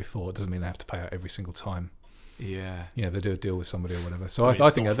voluntarily before, it doesn't mean they have to pay out every single time. Yeah. They do a deal with somebody or whatever. So I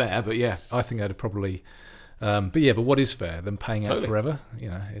think it's fair, but yeah. I think that'd probably... but what is fair? Them paying out forever?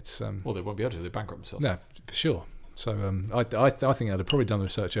 It's... well, they won't be able to. They bankrupt themselves. No, for sure. So I think I'd have probably done the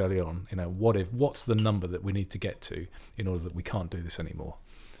research early on. What's the number that we need to get to in order that we can't do this anymore?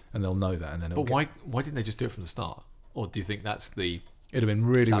 And they'll know that. And then. But why didn't they just do it from the start? Or do you think that's the... It'd have been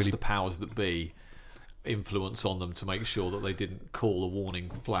really the powers that be influence on them to make sure that they didn't call a warning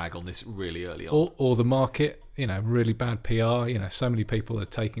flag on this really early on? Or the market, really bad PR. So many people are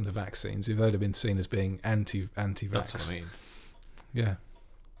taking the vaccines. If they'd have been seen as being anti-vax. That's what I mean. Yeah.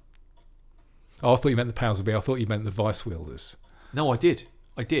 Oh, I thought you meant the powers that be. I thought you meant the vice wielders. No, I did.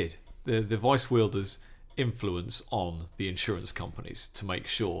 The vice wielders' influence on the insurance companies to make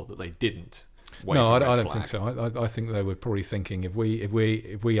sure that they didn't. No, I don't think so. I think they were probably thinking if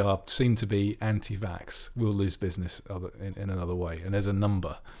we are seen to be anti-vax, we'll lose business in another way. And there's a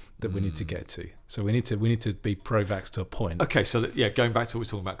number that we need to get to. So we need to be pro-vax to a point. Okay, so going back to what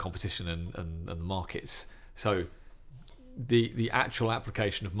we're talking about, competition and the markets. So the actual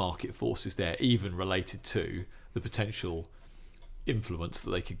application of market forces there, even related to the potential influence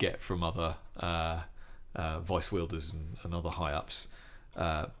that they could get from other vice wielders and other high ups.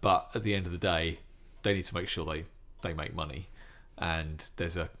 But at the end of the day, they need to make sure they make money, and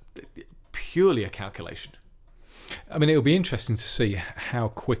there's purely a calculation. I mean, it'll be interesting to see how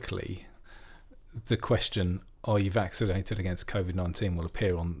quickly the question, "Are you vaccinated against COVID-19?" will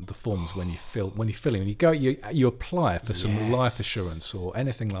appear on the forms when you fill in. You apply for some life assurance or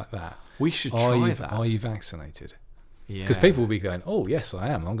anything like that. We should try that. Are you vaccinated? Yeah. Because people will be going, "Oh yes, I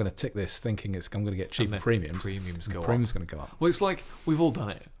am. I'm going to tick this, thinking I'm going to get cheaper premiums. Premiums go up. Premiums going to go up." Well, it's like we've all done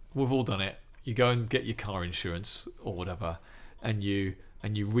it. You go and get your car insurance or whatever, and you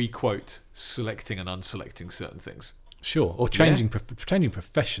re-quote selecting and unselecting certain things. Sure. Or changing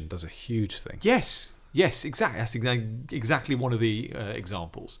profession does a huge thing. Yes, exactly. That's exactly one of the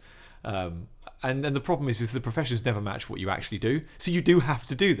examples. And the problem is the professions never match what you actually do. So you do have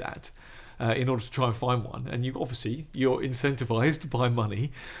to do that. In order to try and find one, and you're incentivized by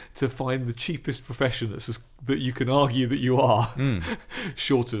money to find the cheapest profession that you can argue that you are,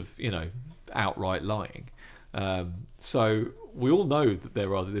 short of outright lying. So we all know that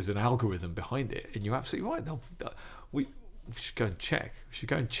there's an algorithm behind it, and you're absolutely right. We should go and check. We should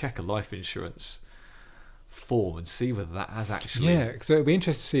go and check a life insurance form and see whether that has actually. Yeah, so it'll be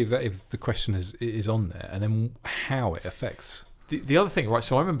interesting to see if the question is on there, and then how it affects. The other thing, right?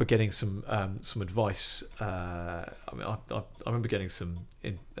 So I remember getting some advice. I remember getting some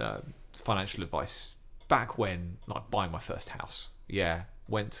financial advice back when, like, buying my first house. Yeah,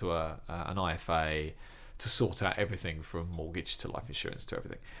 went to an IFA to sort out everything from mortgage to life insurance to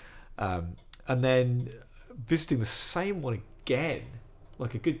everything, and then visiting the same one again,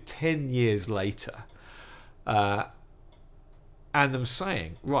 like a good 10 years later, and them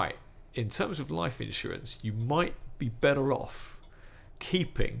saying, right, in terms of life insurance, you might be better off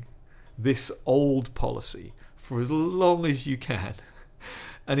keeping this old policy for as long as you can.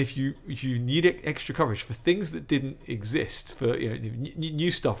 And if you need extra coverage for things that didn't exist, for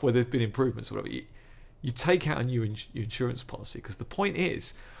new stuff where there's been improvements or whatever, you take out a new insurance policy, because the point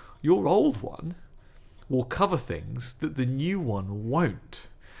is your old one will cover things that the new one won't.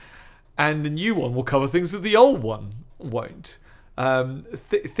 And the new one will cover things that the old one won't.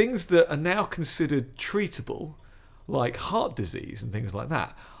 Things that are now considered treatable, like heart disease and things like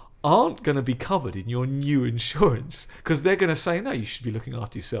that, aren't going to be covered in your new insurance, because they're going to say, no, you should be looking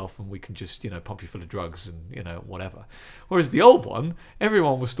after yourself and we can just, pump you full of drugs and, whatever. Whereas the old one,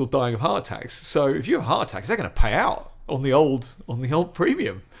 everyone was still dying of heart attacks. So if you have heart attacks, they're going to pay out on the old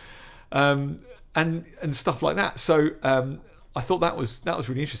premium. And stuff like that. So I thought that was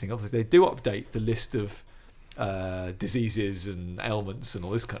really interesting. Obviously, they do update the list of diseases and ailments and all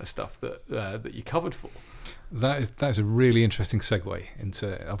this kind of stuff that you're covered for. That is a really interesting segue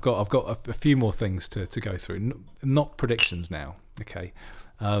into. I've got a few more things to go through. Not predictions now, okay,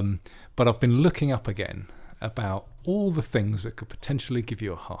 but I've been looking up again about all the things that could potentially give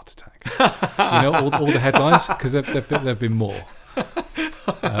you a heart attack. all the headlines, because there've been more.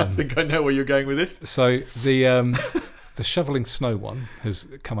 I think I know where you're going with this. So the shoveling snow one has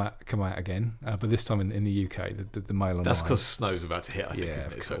come out again, but this time in the UK, the Mail Online. That's because snow's about to hit, I think,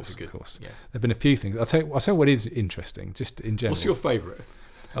 isn't it? So it's good. Of course. Yeah. There've been a few things. I'll tell you what is interesting, just in general. What's your favourite?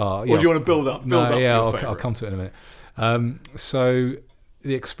 Or do you want to build up? I'll come to it in a minute. So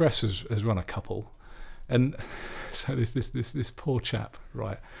the Express has run a couple, and so there's this poor chap,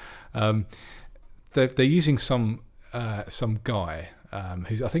 right? They're using some guy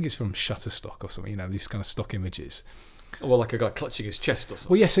who's, I think it's from Shutterstock or something. These kind of stock images. Well, like a guy clutching his chest or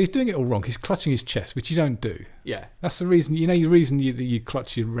something. Well, yeah, so he's doing it all wrong. He's clutching his chest, which you don't do. Yeah. That's the reason, the reason you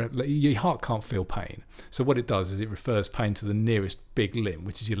clutch your heart can't feel pain. So what it does is it refers pain to the nearest big limb,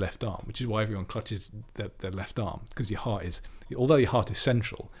 which is your left arm, which is why everyone clutches their left arm, because your heart is, although your heart is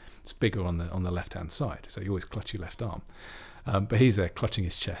central, it's bigger on the left-hand side. So you always clutch your left arm. But he's there clutching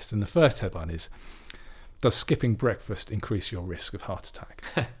his chest. And the first headline is, does skipping breakfast increase your risk of heart attack?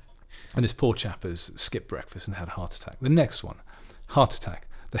 And this poor chap has skipped breakfast and had a heart attack. The next one, heart attack.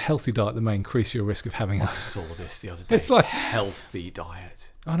 The healthy diet that may increase your risk of having I saw this the other day. It's like healthy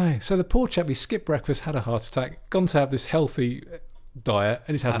diet. I know. So the poor chap, he skipped breakfast, had a heart attack, gone to have this healthy diet,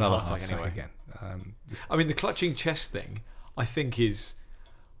 and he's had another heart attack again. I mean, the clutching chest thing, I think is...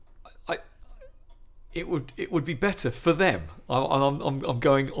 It would be better for them. I'm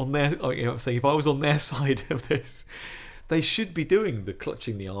going on their... I'm saying if I was on their side of this... They should be doing the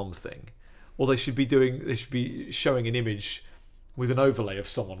clutching the arm thing, or they should be showing an image with an overlay of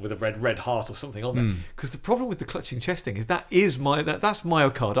someone with a red heart or something on there. Because the problem with the clutching chest thing is that's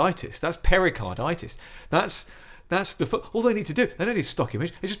myocarditis, that's pericarditis, that's all they need to do. They don't need a stock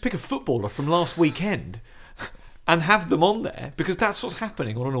image. They just pick a footballer from last weekend and have them on there, because that's what's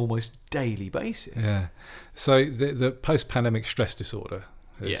happening on an almost daily basis. Yeah. So the post-pandemic stress disorder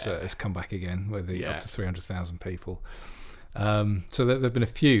has come back again, with up to 300,000 people. So there've been a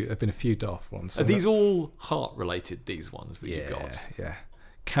few daft ones. So are these all heart related? These ones that you got? Yeah.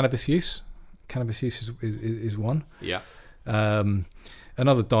 Cannabis use is one. Yeah.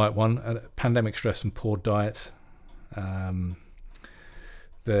 Another diet one: pandemic stress and poor diet.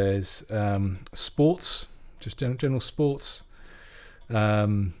 There's sports, just general sports.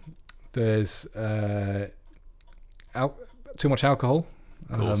 There's too much alcohol.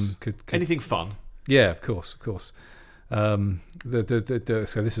 Of course. Anything fun? Yeah, of course. So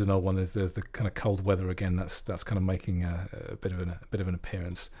this is an old one. There's the kind of cold weather again. That's kind of making a bit of an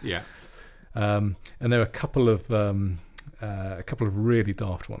appearance. Yeah. And there are a couple of really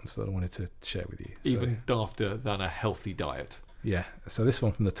daft ones that I wanted to share with you. Even dafter than a healthy diet. Yeah. So this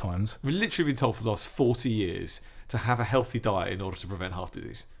one from the Times. We've literally been told for the last 40 years to have a healthy diet in order to prevent heart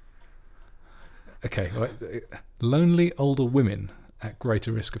disease. Okay. Right. Lonely older women at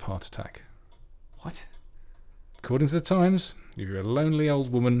greater risk of heart attack. What? According to the Times, if you're a lonely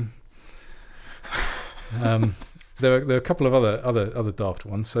old woman, there are a couple of other daft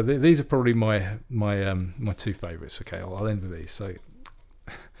ones. So these are probably my two favourites. Okay, I'll end with these. So,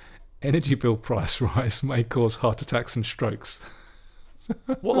 energy bill price rise may cause heart attacks and strokes.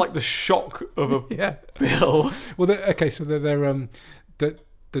 What, like the shock of a bill? Well, so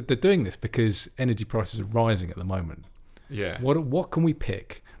they're doing this because energy prices are rising at the moment. Yeah. What can we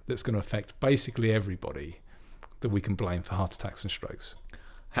pick that's going to affect basically everybody that we can blame for heart attacks and strokes?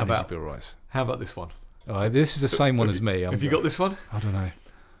 Energy bill rise. How about this one? This is the same one as me. Have you got this one? I don't know.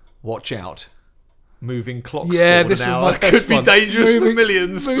 Watch out. Moving clocks forward an hour could be dangerous for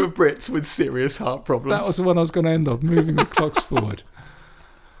millions for Brits with serious heart problems. That was the one I was going to end on. Moving the clocks forward.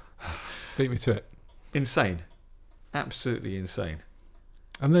 Beat me to it. Insane. Absolutely insane.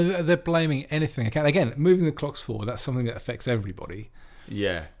 And they're blaming anything. Again, moving the clocks forward, that's something that affects everybody.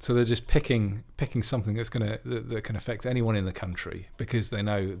 Yeah. So they're just picking something that can affect anyone in the country because they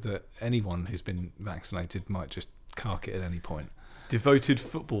know that anyone who's been vaccinated might just cark it at any point. Devoted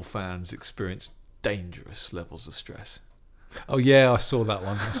football fans experience dangerous levels of stress. Oh yeah, I saw that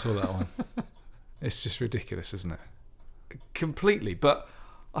one. It's just ridiculous, isn't it? Completely. But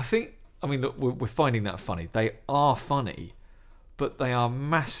look, we're finding that funny. They are funny, but they are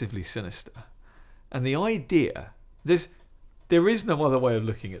massively sinister. And the idea, there is no other way of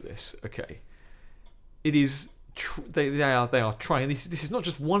looking at this. Okay, it is. They are trying. This is not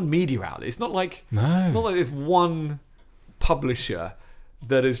just one media outlet. It's not like there's one publisher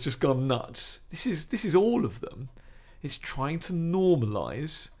that has just gone nuts. This is all of them. It's trying to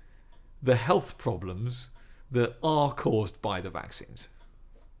normalise the health problems that are caused by the vaccines.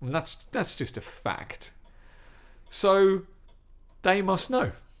 And that's just a fact. So they must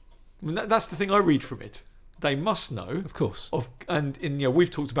know. I mean, that's the thing I read from it. They must know, of course.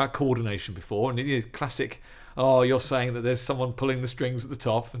 We've talked about coordination before, and it is classic. Oh, you're saying that there's someone pulling the strings at the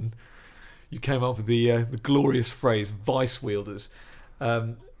top, and you came up with the glorious phrase "vice wielders."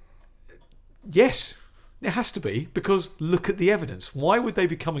 Yes, it has to be, because look at the evidence. Why would they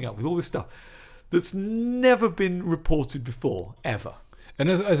be coming up with all this stuff that's never been reported before, ever? And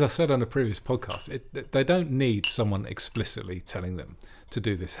as I said on a previous podcast, they don't need someone explicitly telling them to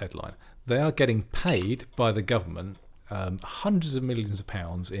do this headline. They are getting paid by the government hundreds of millions of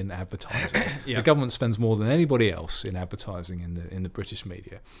pounds in advertising. Yeah. The government spends more than anybody else in advertising in the British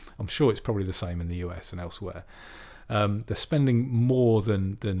media. I'm sure it's probably the same in the US and elsewhere. They're spending more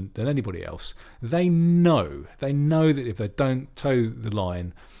than anybody else. They know that if they don't toe the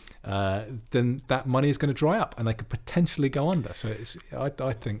line, then that money is going to dry up and they could potentially go under. So I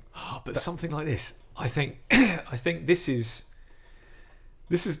think. But something like this, I think this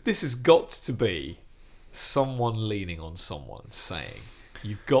has got to be someone leaning on someone saying,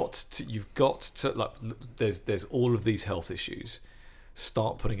 you've got to like, there's all of these health issues.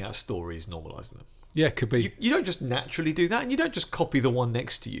 Start putting out stories normalising them. Yeah, it could be. You don't just naturally do that, and you don't just copy the one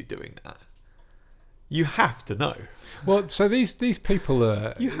next to you doing that. You have to know. Well, so these people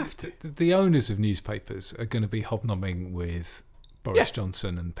are. You have to. The owners of newspapers are going to be hobnobbing with Boris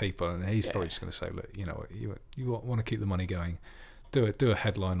Johnson and people, and he's probably just going to say, "Look, you want to keep the money going. Do a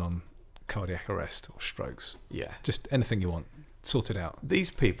headline on cardiac arrest or strokes. Yeah, just anything you want. Sort it out."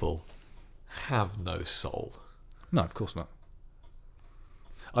 These people have no soul. No, of course not.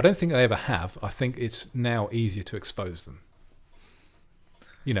 I don't think they ever have. I think it's now easier to expose them.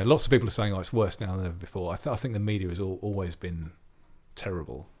 Lots of people are saying, it's worse now than ever before. I think the media has always been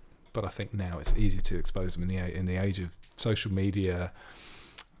terrible, but I think now it's easier to expose them in the age of social media.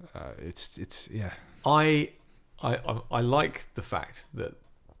 It's yeah. I like the fact that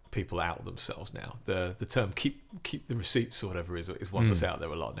people out themselves now. The term keep the receipts or whatever is one that's out there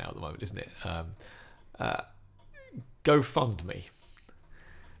a lot now at the moment, isn't it? GoFundMe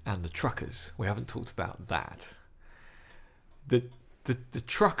and the truckers. We haven't talked about that. The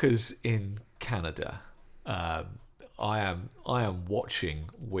truckers in Canada, I am watching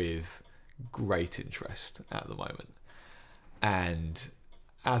with great interest at the moment. And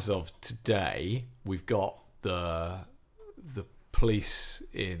as of today, we've got the police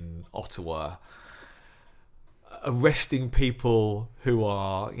in Ottawa arresting people who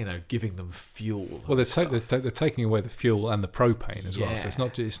are, giving them fuel. Well, they're taking away the fuel and the propane as well. So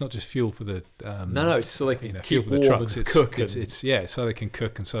it's not just fuel for the no, it's so they can keep fuel for warm the trucks. and cook. It's so they can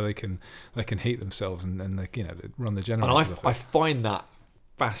cook and so they can heat themselves and they run the generators. And I find that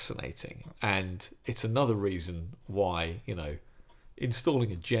fascinating, and it's another reason why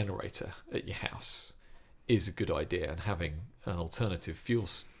installing a generator at your house is a good idea, and having an alternative fuel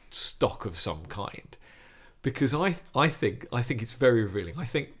stock of some kind. Because I think it's very revealing. I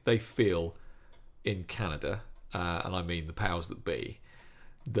think they feel in Canada, and I mean the powers that be,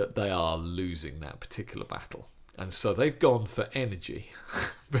 that they are losing that particular battle. And so they've gone for energy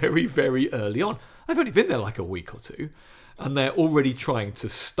very, very early on. They've only been there like a week or two, and they're already trying to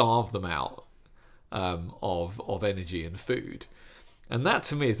starve them out of energy and food. And that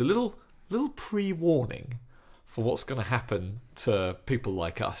to me is a little pre-warning for what's going to happen to people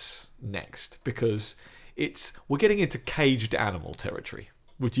like us next, because we're getting into caged animal territory.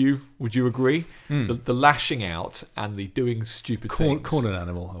 Would you agree? The lashing out and the doing stupid things. Cornered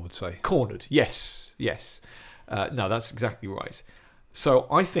animal, I would say. Cornered, yes. No, that's exactly right. So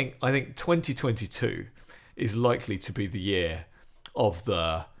I think 2022 is likely to be the year of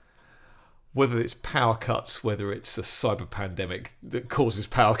the whether it's power cuts, whether it's a cyber pandemic that causes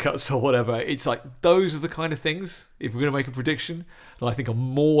power cuts or whatever, it's like those are the kind of things, if we're going to make a prediction, that I think are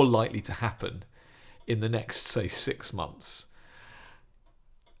more likely to happen in the next, say, 6 months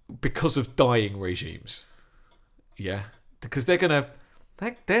because of dying regimes. Yeah, because they're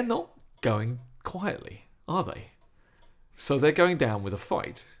not going quietly, are they? So they're going down with a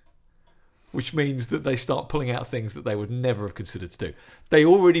fight, which means that they start pulling out things that they would never have considered to do. They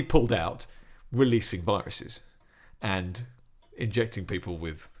already pulled out releasing viruses and injecting people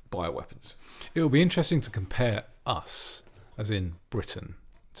with bioweapons. It will be interesting to compare us, as in Britain,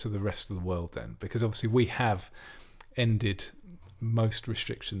 to the rest of the world then, because obviously we have ended most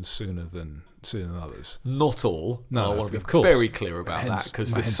restrictions sooner than others. Not all. No, I want to of be course. very clear about that,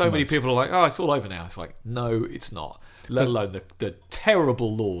 because there's so many most. people who are like, oh, it's all over now. It's like, no, it's not. Let alone the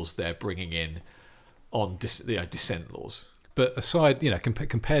terrible laws they're bringing in on dissent laws. But aside,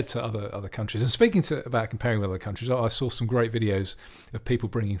 compared to other countries, and speaking about comparing with other countries, I saw some great videos of people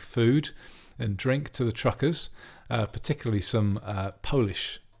bringing food and drink to the truckers, particularly some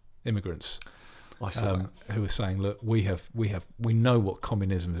Polish immigrants I saw that. who were saying, "Look, we know what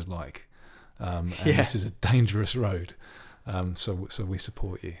communism is like, and this is a dangerous road, so we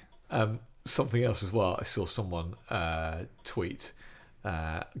support you." Something else as well. I saw someone tweet,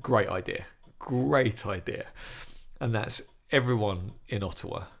 "Great idea, and that's everyone in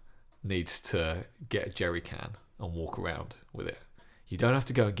Ottawa needs to get a jerry can and walk around with it. You don't have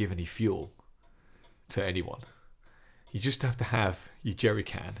to go and give any fuel to anyone. You just have to have your jerry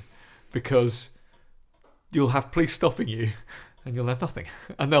can, because you'll have police stopping you and you'll have nothing,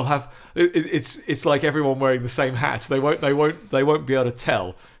 and they'll have it's like everyone wearing the same hat. They won't be able to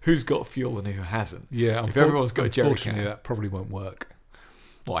tell who's got fuel and who hasn't. Yeah, if everyone's got a jerry unfortunately, can, that probably won't work.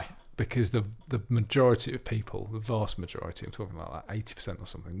 Why? Because the majority of people, the vast majority, I'm talking about like 80% or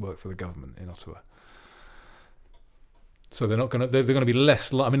something, work for the government in Ottawa. So they're not going to. They're going to be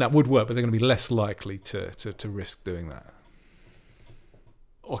less. I mean, that would work, but they're going to be less likely to risk doing that.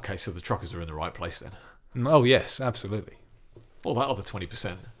 Okay, so the truckers are in the right place then. Oh yes, absolutely. Well, that other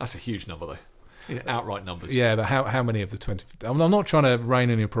 20%, that's a huge number though. Outright numbers. Yeah, but how many of the 20%? I'm not trying to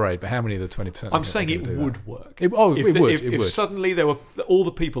rain on your parade, but how many of the 20%? I'm saying it would work. It would. If suddenly there were all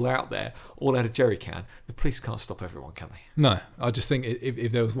the people out there all had a jerry can, the police can't stop everyone, can they? No, I just think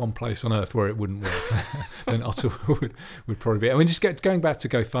if there was one place on earth where it wouldn't work, then Ottawa would probably be. I mean, just going back to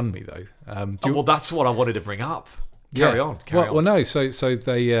GoFundMe though. Well, that's what I wanted to bring up. Carry on. Well, no. So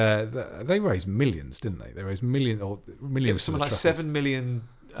they raised millions, didn't they? They raised millions. It was something like $7 million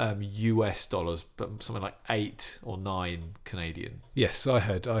US dollars, but something like 8 or 9 Canadian. Yes, I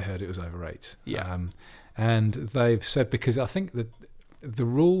heard it was over 8. Yeah. And they've said, because I think that the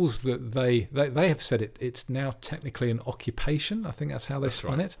rules that they have said it's now technically an occupation. I think that's how they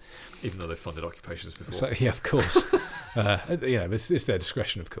spun it. Even though they've funded occupations before. So, yeah, of course. It's their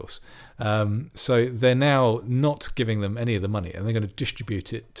discretion, of course. So they're now not giving them any of the money, and they're going to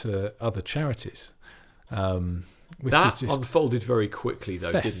distribute it to other charities. Which that is just unfolded very quickly,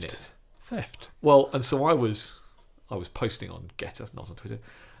 though, theft. didn't it? Theft. Well, and so I was posting on Getter, not on Twitter,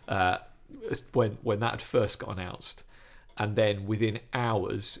 when that had first got announced, and then within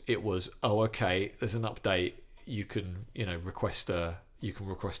hours it was, oh, okay, there's an update. You can request a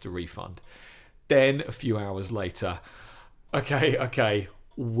refund. Then a few hours later, okay,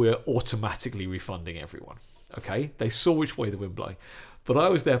 we're automatically refunding everyone. Okay, they saw which way the wind blowing, but I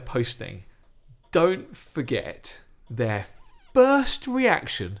was there posting. Don't forget, their first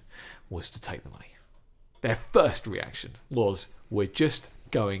reaction was to take the money. Their first reaction was, we're just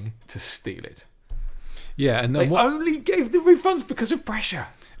going to steal it. Yeah, and they only gave the refunds because of pressure.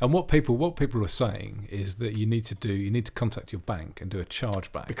 And what people are saying is that you need to contact your bank and do a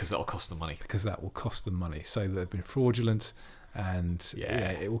chargeback, because that'll cost them money. Because that will cost them money. Say that they've been fraudulent, and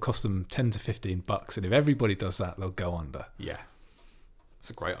it will cost them $10 to $15, and if everybody does that, they'll go under. Yeah. It's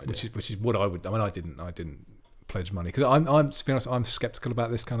a great idea. Which is what I would. I mean, I didn't pledge money because I'm to be honest, I'm skeptical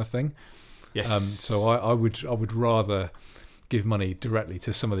about this kind of thing. Yes. So I would rather give money directly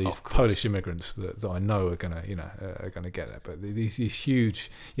to some of these Polish immigrants that I know are gonna get it. But these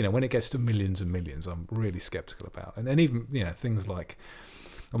huge, when it gets to millions and millions, I'm really skeptical about. And even things like,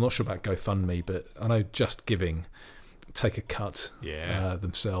 I'm not sure about GoFundMe, but I know Just Giving take a cut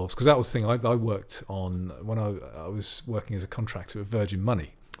themselves, because that was the thing I worked on when I was working as a contractor with Virgin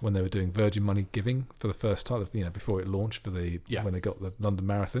Money, when they were doing Virgin Money Giving for the first time, before it launched when they got the London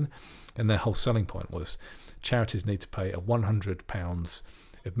Marathon, and their whole selling point was charities need to pay a £100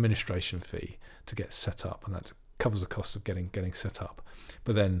 administration fee to get set up, and that covers the cost of getting set up.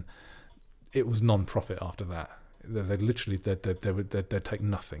 But then it was non-profit after that. They literally they'd take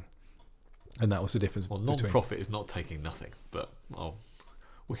nothing. And that was the difference. Well, between... non-profit is not taking nothing, but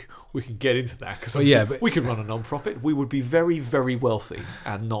we can get into that because we could run a non-profit. We would be very, very wealthy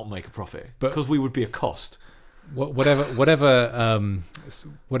and not make a profit because we would be a cost. Whatever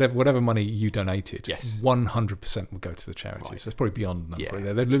money you donated, yes, 100% would go to the charities. Right. So it's probably beyond that.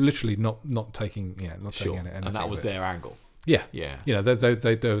 Yeah. They're literally not taking, taking anything. And that was their angle. Yeah, yeah. They were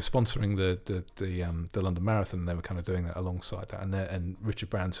sponsoring the London Marathon. And they were kind of doing that alongside that. And Richard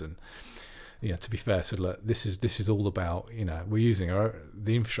Branson, to be fair, said, look, this is all about, we're using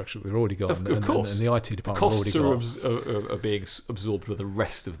the infrastructure that we've already got, of course, and the IT department costs already are being absorbed with the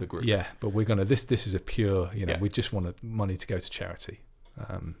rest of the group. Yeah, but we're gonna this is a pure, we just want money to go to charity.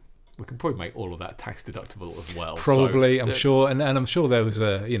 We can probably make all of that tax deductible as well. Probably, so, I'm sure, and I'm sure there was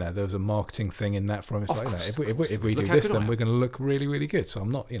a marketing thing in that from. It's like, if we do this, then we're going to look really, really good. So I'm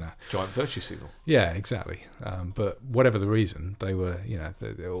not, giant virtue signal. Yeah, exactly. But whatever the reason, they were,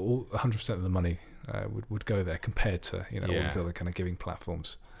 they all 100% of the money would go there compared to all these other kind of giving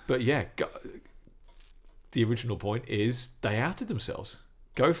platforms. But yeah, the original point is they outed themselves.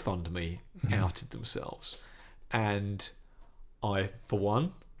 GoFundMe outed themselves, and I, for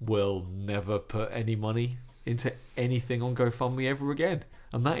one, will never put any money into anything on GoFundMe ever again.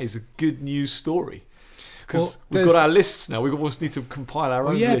 And that is a good news story. Because we've got our lists now. We almost need to compile our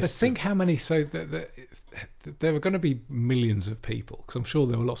own lists. Yeah, but think how many... So there are going to be millions of people, because I'm sure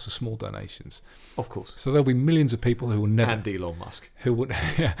there were lots of small donations. Of course. So there'll be millions of people who will never... And Elon Musk. Who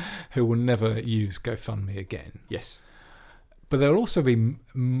will never use GoFundMe again. Yes. But there'll also be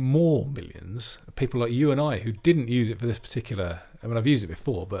more millions of people like you and I who didn't use it for this particular... I mean, I've used it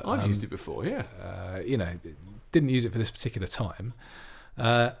before, but... I've used it before, yeah. Didn't use it for this particular time,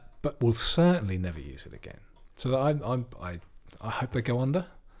 but will certainly never use it again. So I hope they go under.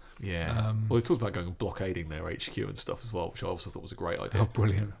 Yeah. Well, it talks about going and blockading their HQ and stuff as well, which I also thought was a great idea. Oh,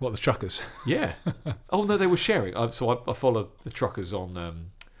 brilliant. What, the truckers? Yeah. Oh, no, they were sharing. So I follow the truckers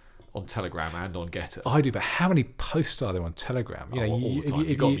on Telegram and on Getter. I do, but how many posts are there on Telegram? All the time.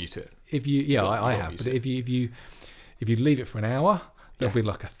 You've got to mute it. I have. But if you leave it for an hour, there'll be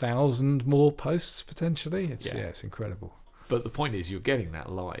like 1,000 more posts potentially. It's incredible. But the point is, you're getting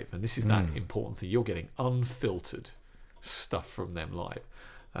that live, and this is that important thing. You're getting unfiltered stuff from them live,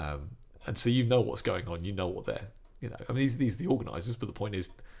 and so you know what's going on. You know what they're, I mean, these are the organisers. But the point is,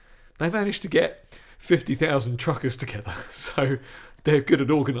 they managed to get 50,000 truckers together, so they're good at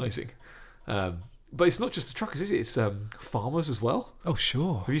organising. But it's not just the truckers, is it? It's farmers as well. Oh,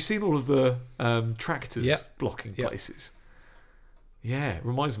 sure. Have you seen all of the tractors blocking places? Yeah, it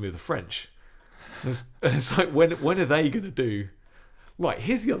reminds me of the French. It's like, when are they going to do... Right,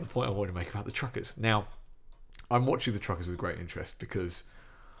 here's the other point I want to make about the truckers. Now, I'm watching the truckers with great interest because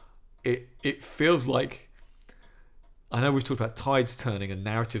it feels like... I know we've talked about tides turning and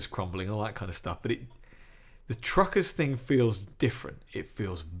narratives crumbling and all that kind of stuff, but the truckers thing feels different. It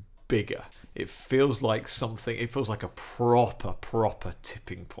feels bigger. It feels like something... It feels like a proper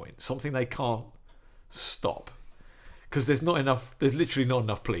tipping point. Something they can't stop. Because there's literally not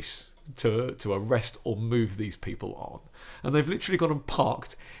enough police to arrest or move these people on. And they've literally gone and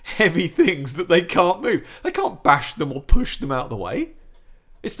parked heavy things that they can't move. They can't bash them or push them out of the way.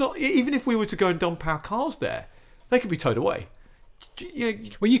 It's not... Even if we were to go and dump our cars there, they could be towed away.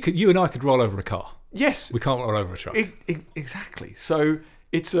 Well, you and I could roll over a car. Yes. We can't roll over a truck. Exactly. So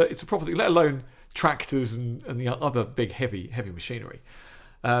it's a proper thing, let alone tractors and the other big heavy machinery.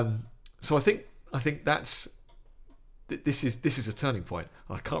 So I think that's... This is a turning point.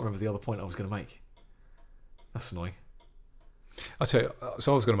 I can't remember the other point I was going to make. That's annoying. I'll tell you,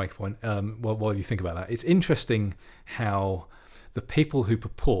 so I was going to make a point while you think about that. It's interesting how the people who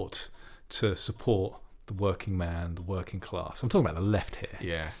purport to support the working man, the working class, I'm talking about the left here.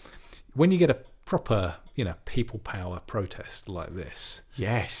 Yeah. When you get a proper, people power protest like this.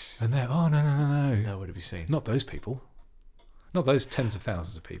 Yes. And they're, oh, no. Nowhere to be seen. Not those people. Not those tens of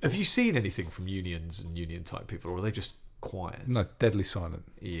thousands of people. Have you seen anything from unions and union type people, or are they just quiet? No, deadly silent.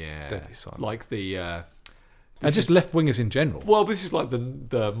 Yeah. Deadly silent. Like the... and just left-wingers in general. Well, this is like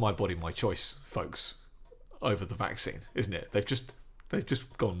the My Body, My Choice folks over the vaccine, isn't it? They've just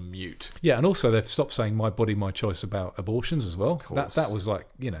gone mute. Yeah, and also they've stopped saying my body, my choice about abortions as well. That was like,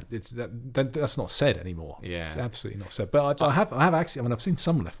 that's not said anymore. Yeah. It's absolutely not said. But I have actually, I've seen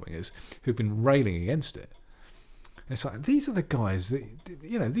some left-wingers who've been railing against it. It's like, these are the guys that,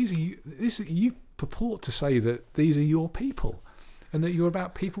 you purport to say that these are your people and that you're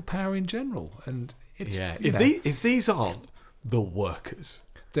about people power in general. And it's... Yeah. If these aren't the workers...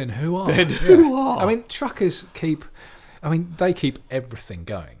 Then who are? Who are? I mean, truckers keep... I mean, they keep everything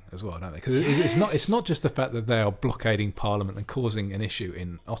going as well, don't they? Because it's not just the fact that they are blockading Parliament and causing an issue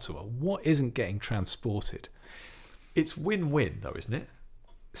in Ottawa. What isn't getting transported? It's win-win, though, isn't it?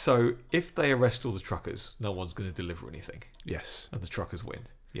 So if they arrest all the truckers, no one's going to deliver anything. Yes. And the truckers win.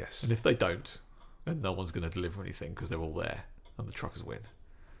 Yes. And if they don't, then no one's going to deliver anything because they're all there and the truckers win.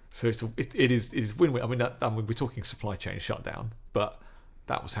 So it is win-win. I mean, we're talking supply chain shutdown, but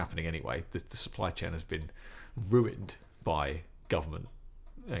that was happening anyway. The supply chain has been ruined by government,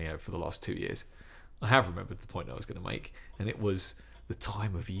 for the last 2 years. I have remembered the point I was going to make, and it was the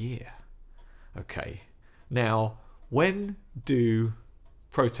time of year. Okay, now when do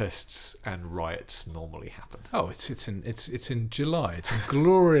protests and riots normally happen? Oh, it's in July. It's in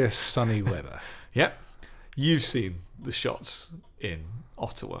glorious sunny weather. Yep, you've seen the shots in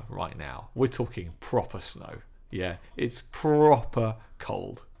Ottawa right now. We're talking proper snow. Yeah, it's proper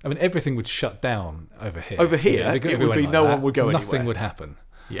cold. I mean, everything would shut down over here. Over here, if it would be like no that, one would go anywhere. Nothing would happen.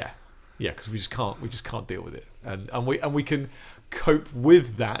 Yeah, because we just can't deal with it, and we can cope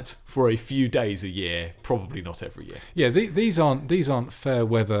with that for a few days a year, probably not every year. Yeah, these aren't fair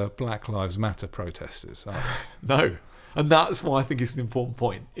weather Black Lives Matter protesters, are they? No, and that's why I think it's an important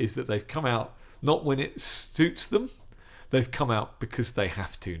point, is that they've come out not when it suits them, they've come out because they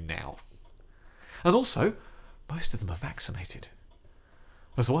have to now, and also most of them are vaccinated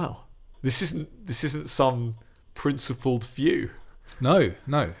as well. This isn't some principled few. No.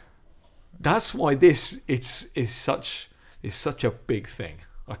 That's why this is such a big thing.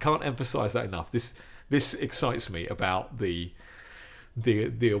 I can't emphasize that enough. This excites me about the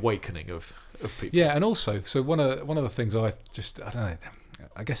awakening of people. Yeah, and also, so one of the things I don't know,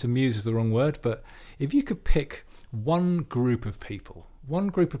 I guess amuse is the wrong word, but if you could pick one group of people,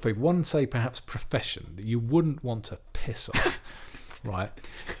 one say perhaps profession that you wouldn't want to piss off, right?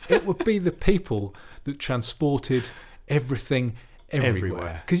 It would be the people that transported everything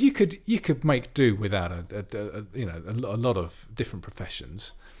everywhere. Because you could make do without a lot of different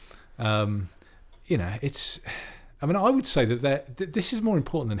professions. It's. I mean, I would say that this is more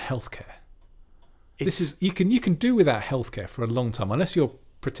important than healthcare. You can do without healthcare for a long time, unless you're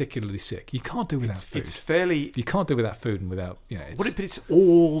particularly sick. You can't do without food. You can't do without food and without but it's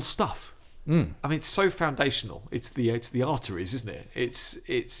all stuff. Mm. I mean, it's so foundational. It's the arteries, isn't it?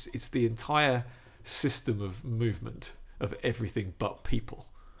 It's the entire system of movement of everything but people,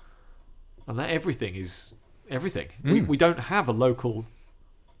 and that everything is everything. We don't have a local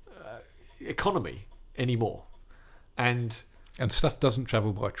economy anymore, and stuff doesn't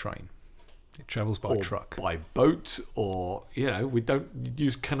travel by train. It travels by truck, by boat, or we don't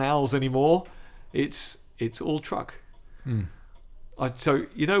use canals anymore. It's all truck. Mm. So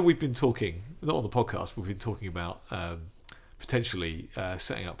we've been talking, not on the podcast, we've been talking about potentially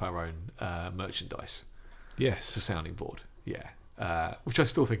setting up our own merchandise. Yes, for Sounding Board. Yeah, which I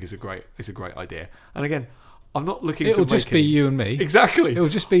still think is a great idea. And again, I'm not looking. It'll just be you and me. Exactly. It'll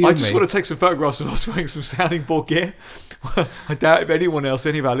just be you and me. I just want to take some photographs of us wearing some Sounding Board gear. I doubt if any of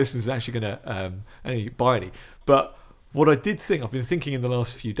our listeners, is actually going to buy any. But what I did think, I've been thinking in the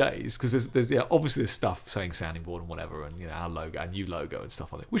last few days, because there's obviously there's stuff saying Sounding Board and whatever, and our logo, our new logo and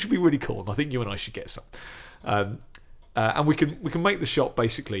stuff on it, which would be really cool. And I think you and I should get some. And we can make the shop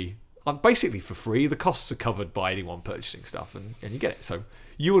basically for free. The costs are covered by anyone purchasing stuff, and you get it. So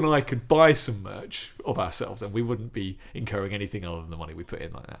you and I could buy some merch of ourselves, and we wouldn't be incurring anything other than the money we put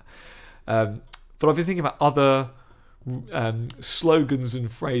in like that. But I've been thinking about other slogans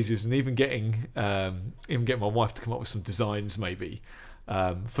and phrases, and even getting my wife to come up with some designs, maybe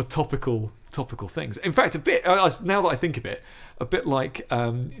for topical things. In fact, a bit now that I think of it, a bit like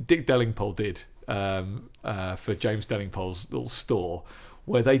Dick Dellingpole did for James Dellingpole's little store,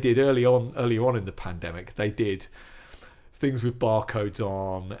 where they did earlier on in the pandemic. They did things with barcodes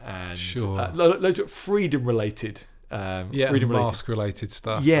on and loads of freedom related, mask related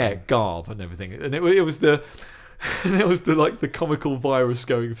stuff. Yeah, garb and everything. And it was the the comical virus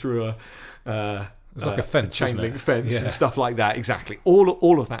going through it was like a fence, chain link fence, and stuff like that. Exactly,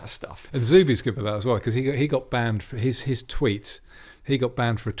 all of that stuff. And Zuby's good with that as well, because he got banned for his tweet. He got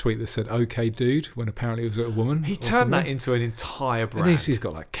banned for a tweet that said "Okay, dude," when apparently it was a woman. He turned that into an entire brand. And he's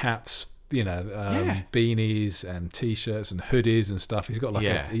got like caps, beanies and t-shirts and hoodies and stuff. He's got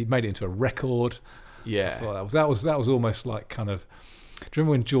he made it into a record. Yeah, I thought that was almost like kind of. Do you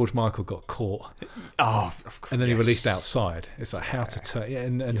remember when George Michael got caught? Oh, of course. And then he released Outside. It's like how to turn. Yeah,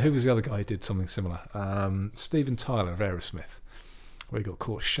 and who was the other guy who did something similar? Steven Tyler of Aerosmith, where he got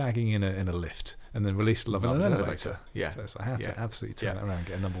caught shagging in a lift and then released Love in an Elevator. Yeah. So it's like how to absolutely turn it around and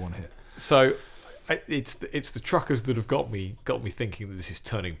get a number one hit. So it's the truckers that have got me thinking that this is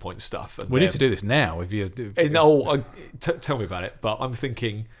turning point stuff. And We need to do this now. If you tell me about it. But I'm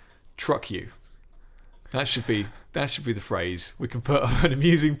thinking, truck you. That should be the phrase. We can put an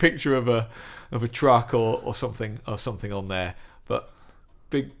amusing picture of a truck or something on there. But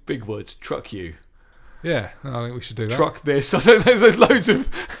big words, truck you. Yeah, I think we should do that. Truck this. I don't know. There's loads of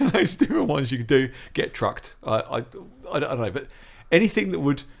different ones you can do. Get trucked. I don't know, but anything that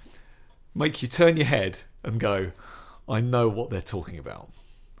would make you turn your head and go, I know what they're talking about.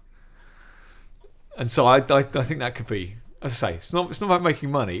 And so I think that could be, as I say, it's not about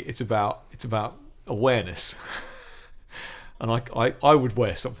making money. It's about awareness. And I would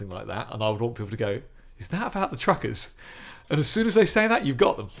wear something like that, and I would want people to go, is that about the truckers? And as soon as they say that, you've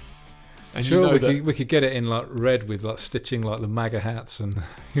got them. And sure, we could get it in like red with like stitching like the MAGA hats and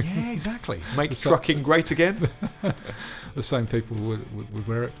yeah, exactly. Make trucking great again. The same people would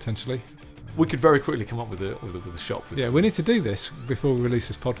wear it potentially. We could very quickly come up with a shop. Yeah, we need to do this before we release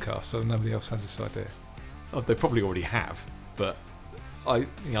this podcast, so nobody else has this idea. Oh, they probably already have, but I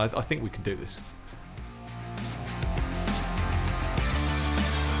think we can do this.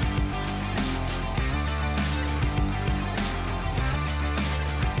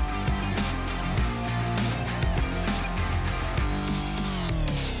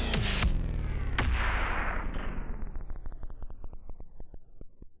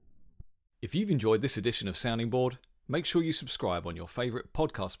 If you've enjoyed this edition of Sounding Board, make sure you subscribe on your favourite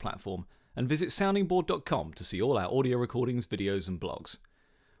podcast platform and visit soundingboard.com to see all our audio recordings, videos and blogs.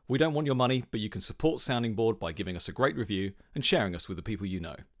 We don't want your money, but you can support Sounding Board by giving us a great review and sharing us with the people you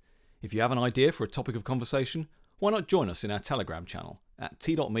know. If you have an idea for a topic of conversation, why not join us in our Telegram channel at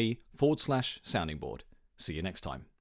t.me/soundingboard. See you next time.